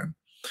their mind.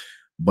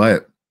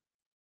 But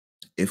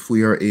if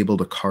we are able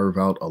to carve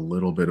out a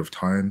little bit of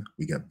time,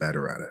 we get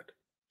better at it.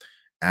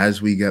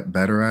 As we get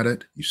better at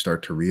it, you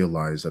start to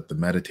realize that the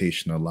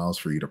meditation allows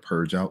for you to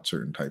purge out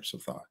certain types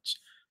of thoughts.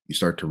 You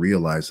start to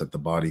realize that the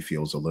body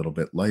feels a little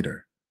bit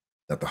lighter,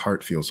 that the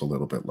heart feels a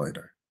little bit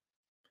lighter.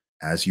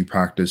 As you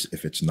practice,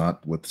 if it's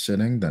not with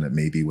sitting, then it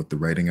may be with the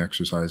writing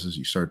exercises.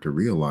 You start to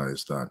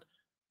realize that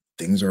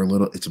it's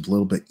a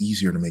little bit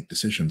easier to make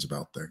decisions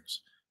about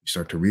things. You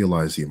start to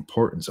realize the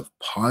importance of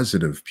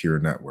positive peer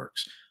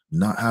networks,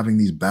 not having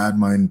these bad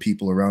mind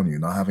people around you,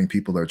 not having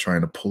people that are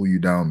trying to pull you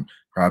down,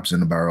 perhaps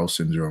in a barrel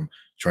syndrome,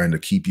 trying to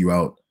keep you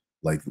out,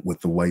 like with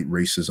the white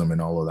racism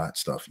and all of that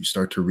stuff. You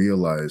start to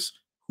realize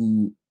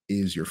who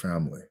is your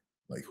family,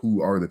 like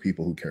who are the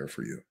people who care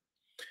for you.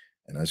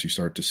 And as you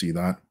start to see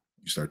that,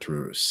 you start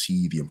to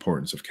see the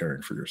importance of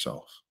caring for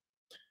yourself.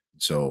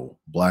 So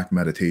Black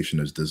meditation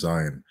is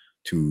designed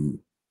to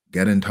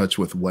get in touch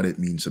with what it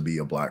means to be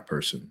a Black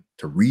person,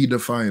 to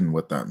redefine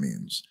what that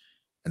means,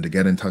 and to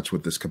get in touch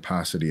with this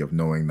capacity of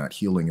knowing that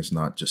healing is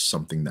not just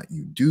something that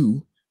you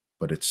do,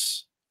 but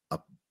it's a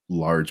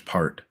large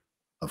part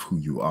of who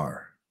you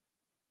are.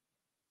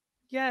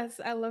 Yes,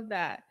 I love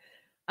that.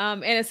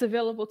 And it's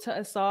available to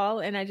us all.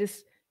 And I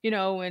just,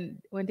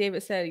 when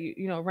David said,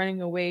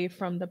 running away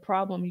from the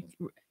problem,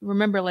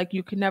 remember, like,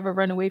 you can never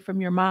run away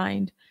from your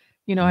mind.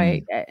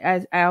 Mm,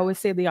 As I always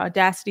say, the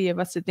audacity of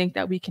us to think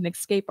that we can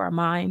escape our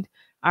mind,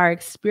 our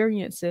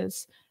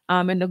experiences.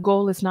 And the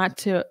goal is not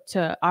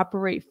to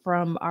operate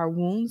from our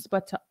wounds,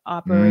 but to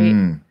operate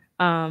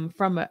mm,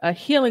 from a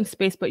healing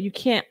space. But you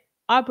can't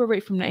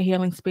operate from that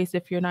healing space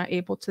if you're not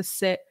able to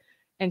sit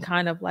and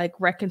kind of like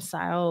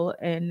reconcile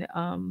and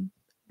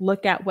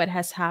look at what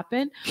has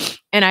happened.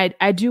 And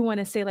I do want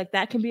to say, like,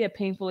 that can be a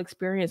painful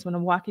experience when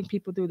I'm walking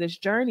people through this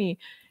journey.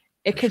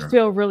 It for can sure.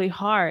 feel really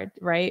hard,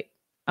 right?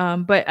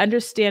 But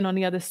understand on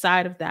the other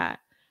side of that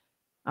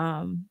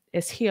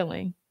is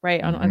healing,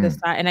 right? On the other Hmm.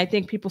 side. And I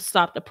think people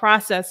stop the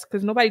process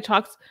because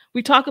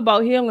we talk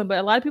about healing, but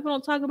a lot of people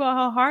don't talk about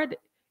how hard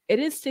it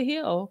is to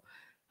heal.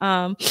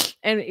 Um,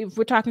 and if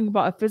we're talking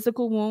about a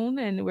physical wound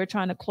and we're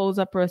trying to close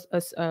up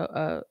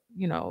a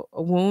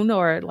wound,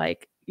 or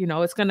like,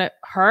 it's gonna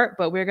hurt,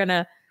 but we're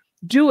gonna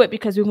do it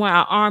because we want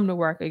our arm to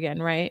work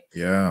again, right?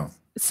 Yeah.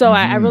 So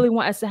I Hmm. really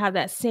want us to have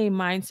that same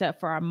mindset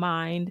for our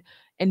mind,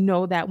 and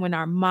know that when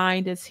our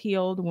mind is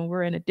healed, when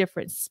we're in a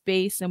different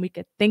space and we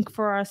could think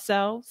for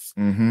ourselves,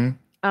 Hmm.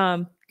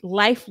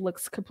 life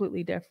looks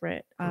completely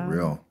different. For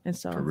real. And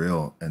For so,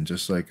 real. And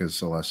just like as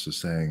Celeste is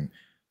saying,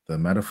 the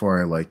metaphor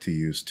I like to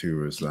use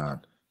too is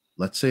that,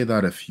 let's say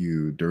that if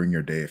you, during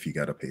your day, if you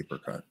get a paper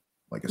cut,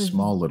 like a mhm,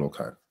 small little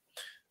cut,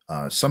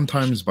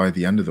 sometimes by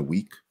the end of the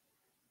week,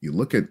 you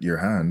look at your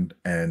hand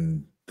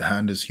and the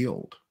hand is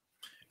healed.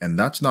 And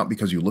that's not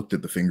because you looked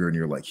at the finger and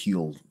you're like,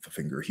 heal the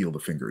finger, heal the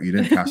finger. You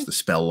didn't cast a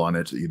spell on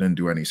it. You didn't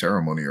do any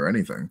ceremony or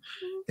anything.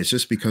 It's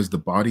just because the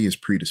body is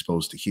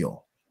predisposed to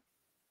heal.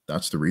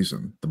 That's the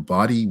reason. The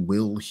body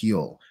will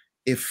heal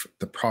if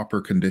the proper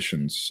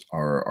conditions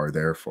are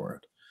there for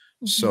it.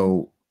 mhm,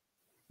 So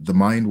the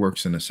mind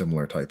works in a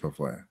similar type of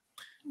way.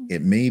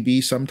 It may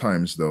be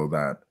sometimes though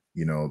that,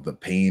 the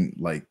pain,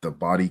 like the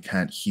body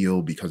can't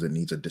heal because it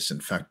needs a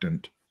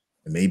disinfectant.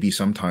 It may be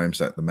sometimes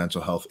that the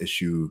mental health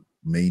issue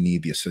may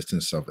need the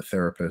assistance of a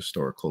therapist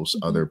or a close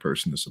mhm, other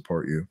person to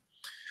support you.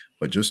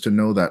 But just to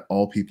know that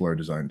all people are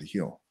designed to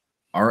heal.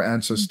 Our mhm,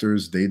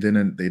 ancestors, they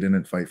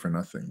didn't fight for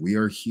nothing. We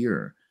are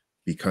here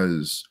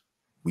because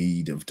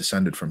we have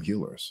descended from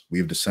healers. We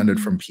have descended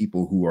mhm, from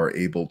people who are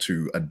able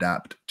to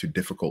adapt to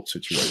difficult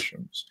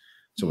situations.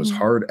 So as mhm,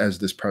 hard as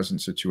this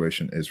present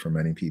situation is for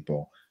many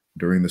people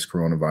during this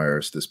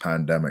coronavirus, this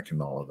pandemic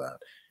and all of that,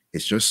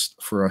 it's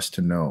just for us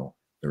to know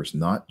there's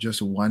not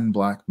just one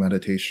black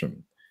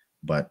meditation,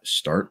 but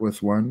start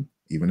with one,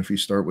 even if you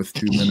start with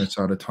 2 minutes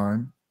at a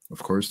time.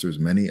 Of course, there's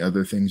many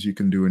other things you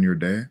can do in your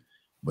day,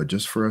 but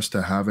just for us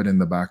to have it in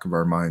the back of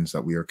our minds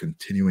that we are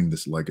continuing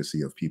this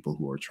legacy of people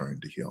who are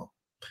trying to heal.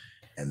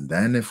 And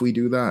then if we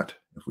do that,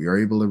 if we are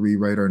able to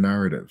rewrite our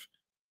narrative,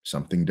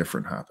 something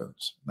different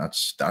happens.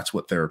 That's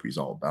what therapy is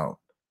all about.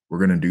 We're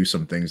going to do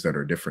some things that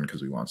are different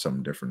because we want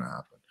something different to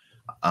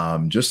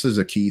happen. Just as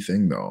a key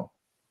thing though,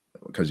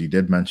 because you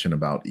did mention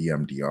about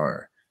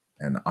EMDR,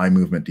 and eye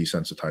movement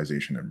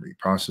desensitization and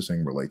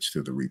reprocessing relates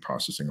to the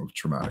reprocessing of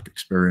traumatic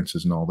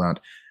experiences and all that.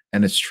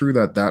 And it's true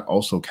that that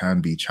also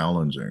can be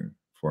challenging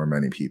for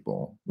many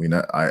people. We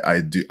know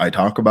I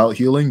talk about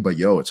healing, but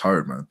yo, it's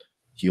hard, man.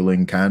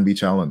 Healing can be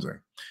challenging.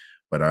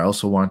 But I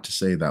also want to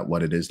say that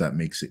what it is that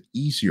makes it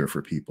easier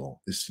for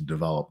people is to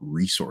develop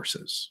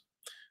resources.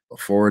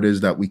 Before it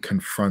is that we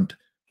confront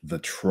the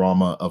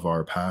trauma of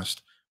our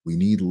past, we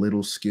need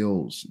little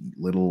skills,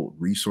 little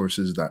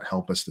resources that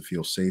help us to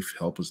feel safe,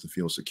 help us to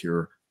feel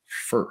secure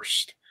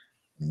first.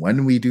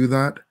 When we do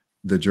that,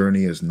 the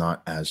journey is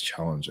not as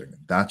challenging.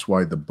 That's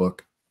why the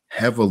book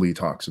heavily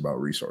talks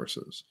about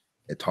resources.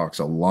 It talks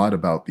a lot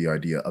about the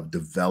idea of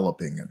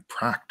developing and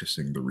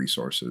practicing the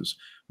resources,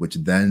 which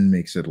then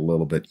makes it a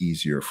little bit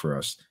easier for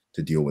us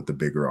to deal with the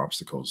bigger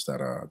obstacles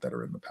that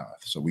are in the path.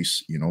 So we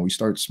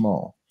start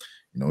small.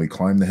 You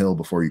climb the hill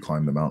before you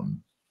climb the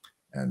mountain,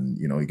 and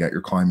you get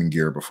your climbing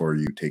gear before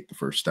you take the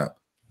first step,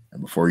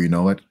 and before you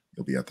know it,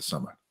 you'll be at the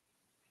summit.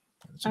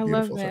 It's a I love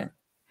beautiful it. thing.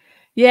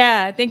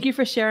 Yeah, thank you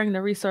for sharing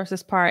the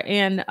resources part.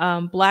 And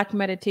Black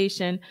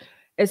Meditation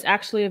is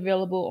actually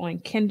available on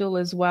Kindle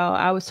as well.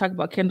 I always talk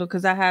about Kindle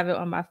because I have it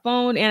on my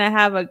phone and I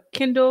have a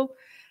Kindle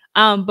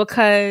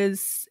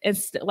because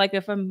it's like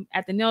if I'm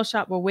at the nail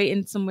shop or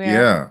waiting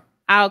somewhere, Yeah.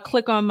 I'll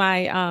click on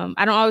my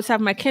I don't always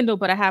have my Kindle,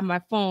 but I have my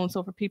phone.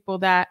 So for people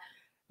that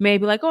may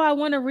be like, oh, I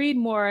want to read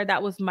more,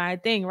 that was my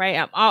thing,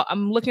 right?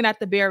 I'm looking at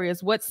the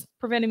barriers. What's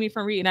preventing me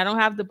from reading? I don't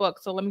have the book,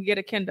 so let me get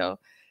a Kindle.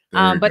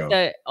 There you But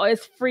go.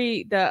 it's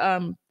free.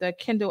 The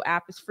Kindle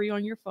app is free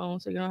on your phone,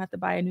 so you don't have to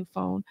buy a new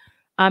phone.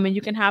 And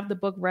you can have the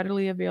book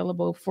readily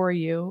available for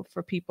you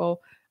for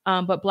people.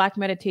 But Black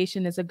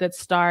Meditation is a good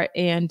start,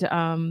 and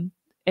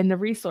the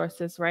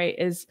resources, right,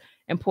 is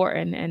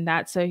important, and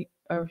that's a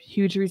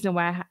huge reason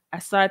why I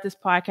started this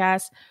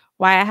podcast.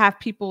 why I have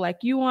people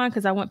like you on,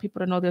 because I want people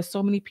to know there's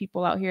so many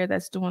people out here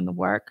that's doing the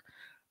work.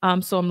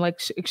 So I'm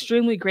like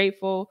extremely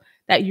grateful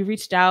that you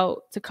reached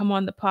out to come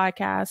on the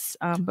podcast,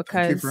 Thank you for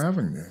because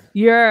having me.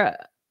 you're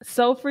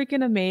so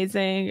freaking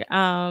amazing.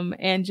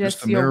 And Just a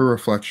just mirror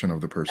reflection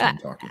of the person I'm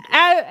talking to.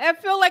 I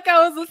feel like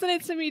I was listening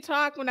to me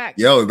talk when I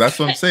Yo, that's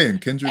what I'm saying.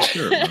 Kindred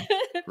spirit, man.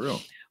 For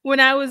real. When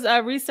I was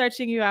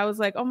researching you, I was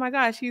like, oh my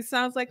gosh, he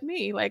sounds like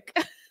me. Like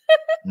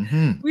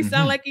we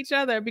sound like each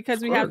other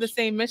because we have the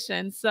same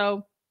mission.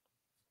 So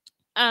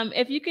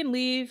if you can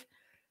leave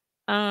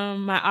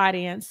my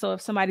audience, so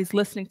if somebody's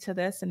listening to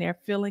this and they're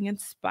feeling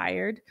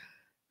inspired,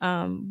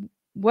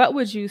 what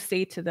would you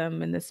say to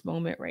them in this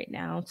moment right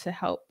now to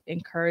help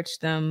encourage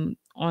them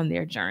on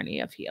their journey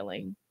of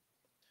healing?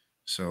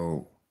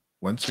 So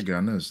once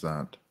again, is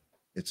that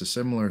it's a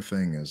similar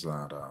thing, is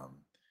that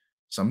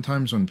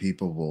sometimes when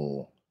people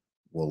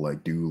will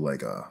like do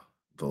like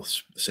they'll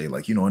say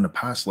like, you know, in a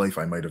past life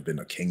I might have been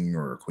a king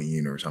or a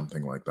queen or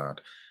something like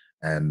that.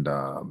 And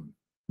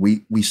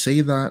we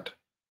say that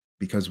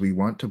because we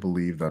want to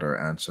believe that our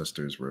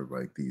ancestors were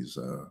like these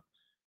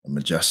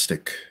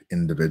majestic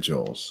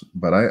individuals.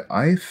 But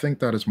I think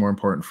that it's more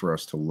important for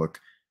us to look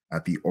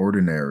at the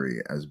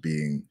ordinary as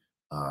being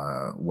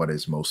what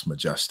is most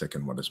majestic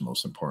and what is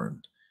most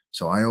important.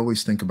 So I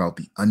always think about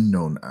the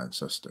unknown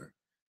ancestor,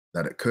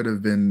 that it could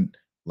have been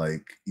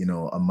like, you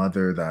know, a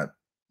mother that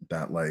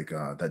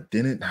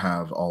didn't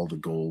have all the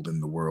gold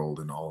in the world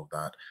and all of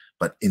that,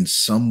 but in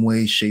some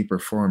way, shape, or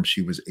form,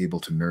 she was able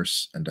to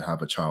nurse and to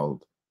have a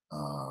child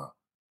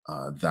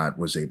that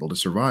was able to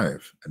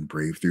survive and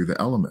brave through the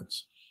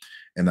elements.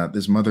 And that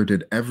this mother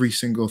did every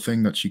single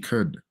thing that she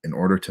could in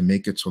order to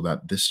make it so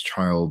that this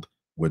child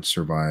would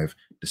survive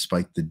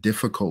despite the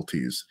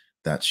difficulties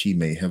that she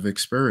may have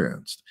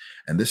experienced.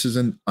 And this is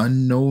an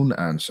unknown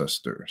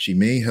ancestor. She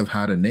may have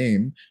had a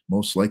name.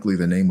 Most likely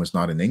the name was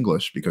not in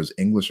English, because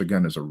English,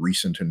 again, is a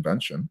recent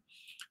invention.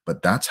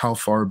 But that's how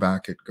far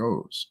back it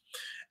goes.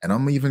 And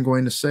I'm even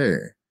going to say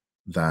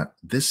that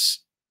this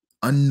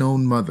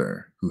unknown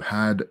mother who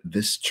had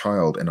this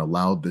child and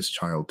allowed this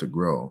child to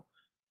grow,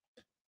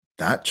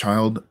 that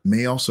child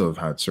may also have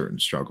had certain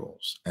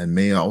struggles and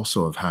may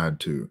also have had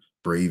to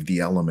brave the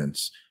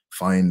elements,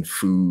 find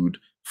food,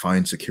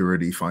 find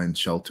security, find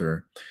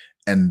shelter.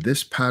 And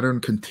this pattern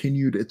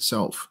continued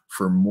itself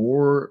for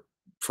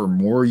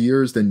more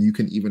years than you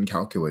can even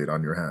calculate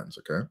on your hands,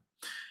 okay?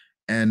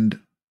 And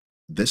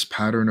this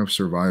pattern of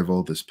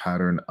survival, this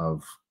pattern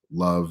of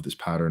love, this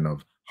pattern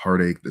of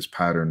heartache, this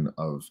pattern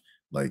of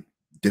like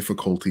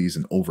difficulties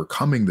and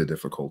overcoming the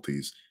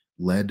difficulties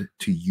led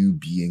to you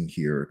being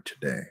here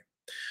today.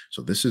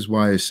 So this is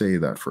why I say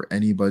that for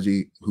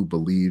anybody who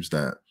believes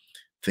that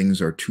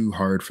things are too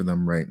hard for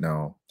them right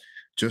now,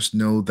 just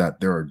know that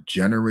there are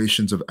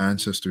generations of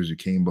ancestors who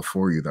came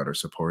before you that are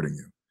supporting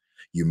you.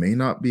 You may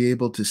not be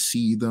able to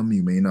see them,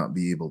 you may not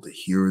be able to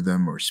hear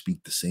them or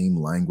speak the same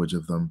language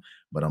of them,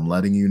 but I'm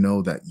letting you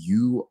know that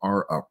you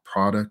are a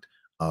product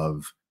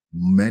of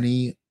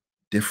many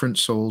different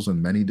souls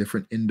and many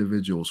different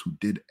individuals who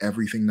did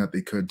everything that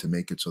they could to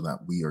make it so that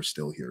we are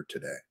still here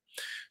today.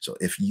 So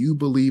if you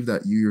believe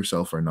that you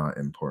yourself are not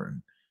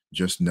important,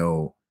 just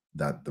know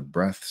that the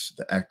breaths,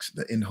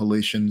 the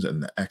inhalations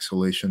and the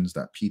exhalations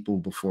that people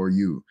before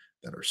you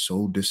that are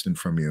so distant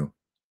from you,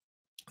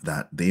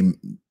 that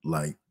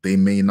they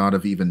may not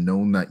have even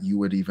known that you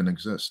would even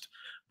exist,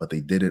 but they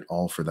did it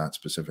all for that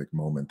specific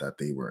moment that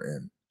they were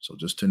in. So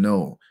just to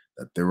know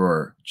that there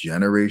are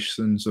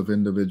generations of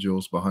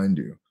individuals behind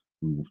you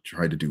who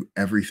tried to do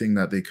everything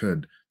that they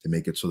could to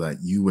make it so that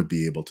you would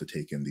be able to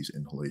take in these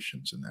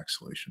inhalations and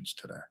exhalations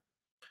today.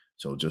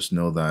 So just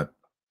know that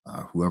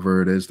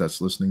whoever it is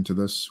that's listening to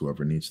this,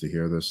 whoever needs to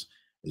hear this,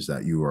 is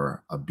that you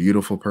are a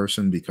beautiful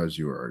person because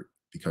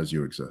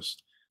you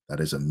exist. That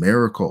is a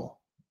miracle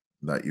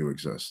that you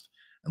exist.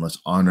 And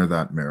let's honor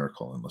that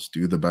miracle, and let's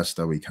do the best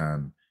that we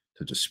can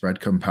to just spread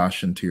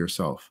compassion to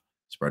yourself,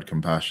 spread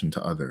compassion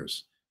to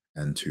others,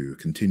 and to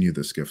continue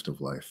this gift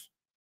of life.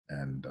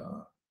 And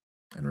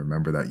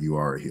remember that you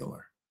are a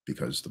healer,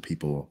 because the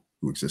people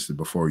who existed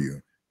before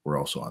you were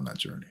also on that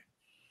journey.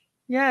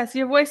 Yes,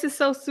 your voice is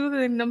so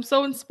soothing. I'm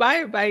so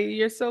inspired by you.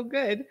 You're so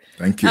good.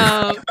 Thank you.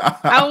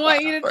 I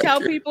want you to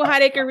tell people how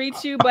they can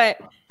reach you, but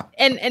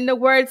in the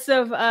words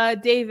of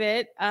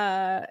David,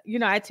 you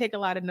know, I take a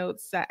lot of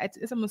notes.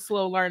 I'm a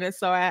slow learner,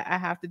 so I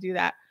have to do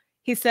that.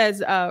 He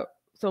says,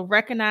 so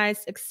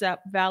recognize,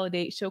 accept,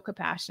 validate, show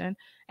compassion.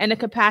 And the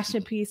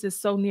compassion piece is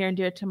so near and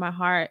dear to my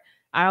heart.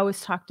 I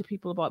always talk to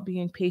people about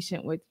being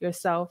patient with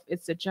yourself.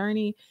 It's a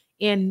journey.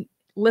 And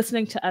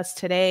listening to us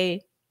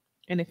today,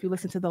 and if you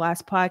listen to the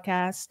last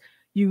podcast,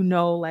 you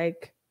know,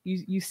 like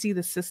you see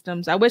the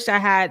systems. I wish I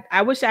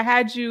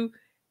had you.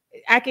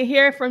 I could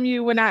hear from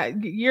you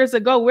years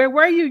ago. Where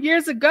were you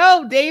years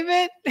ago,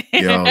 David?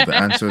 Yo, the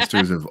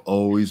ancestors have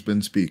always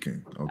been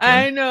speaking.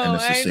 Okay. I know. And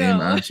it's the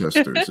same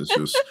ancestors. It's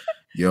just,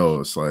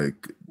 yo, it's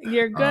like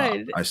you're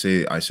good. I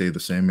say the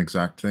same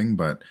exact thing,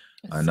 but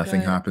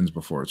nothing happens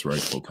before its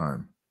rightful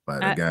time.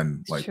 But again,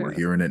 It's like, we're true.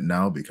 hearing it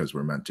now because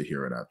we're meant to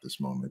hear it at this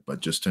moment. But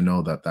just to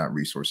know that that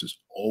resource has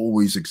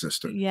always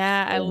existed,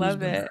 Yeah, I always love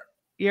been it. there.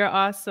 You're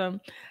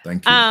awesome.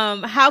 Thank you.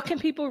 How can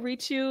people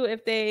reach you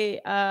if they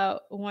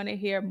want to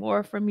hear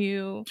more from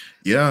you?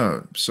 Yeah.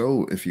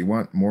 So if you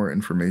want more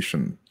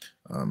information,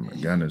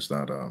 again, is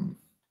that you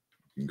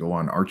can go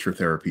on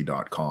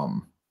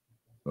archertherapy.com.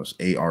 That's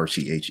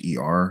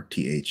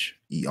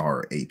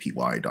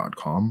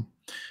ARCHERTHERAPY.com.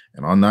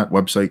 And on that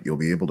website, you'll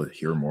be able to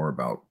hear more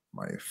about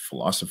my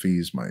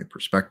philosophies, my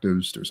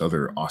perspectives. There's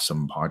other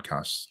awesome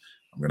podcasts.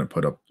 I'm going to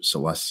put up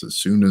Celeste as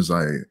soon as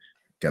I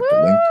get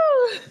the link.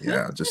 Woo!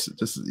 Yeah, just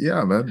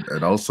yeah, man.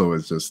 And also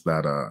it's just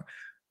that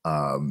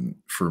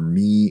for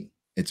me,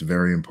 it's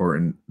very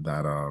important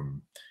that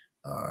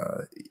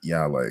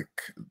yeah, like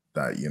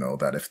that,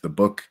 that if the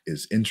book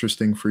is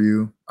interesting for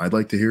you, I'd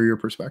like to hear your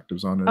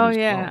perspectives on it Oh as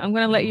yeah, well. I'm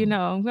gonna let you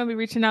know. I'm gonna be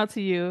reaching out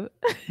to you.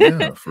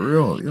 Yeah, for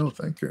real. Yo,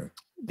 thank you.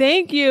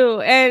 Thank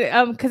you.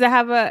 And because I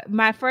have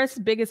my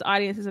first biggest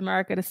audience is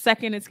America. The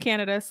second is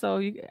Canada. So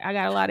I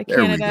got a lot of There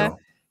we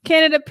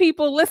Canada go.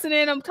 people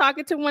listening. I'm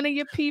talking to one of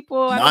your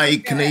people. I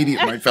don't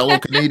think My fellow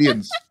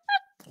Canadians.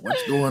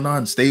 What's going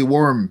on? Stay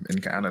warm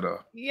in Canada.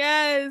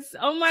 Yes.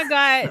 Oh my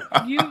God.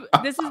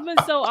 This has been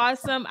so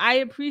awesome. I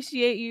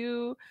appreciate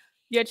you,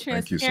 your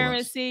Thank you, Celeste.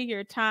 transparency,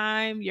 your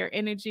time, your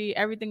energy,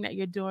 everything that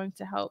you're doing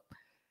to help.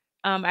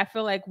 I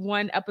feel like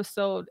one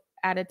episode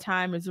at a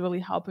time is really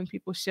helping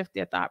people shift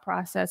their thought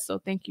process. So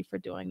thank you for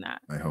doing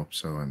that. I hope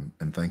so.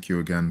 And thank you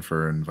again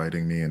for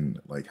inviting me and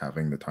like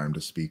having the time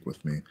to speak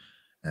with me.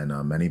 And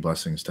many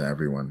blessings to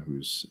everyone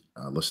who's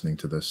listening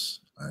to this.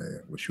 I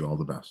wish you all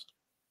the best.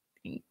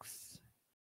 Thanks.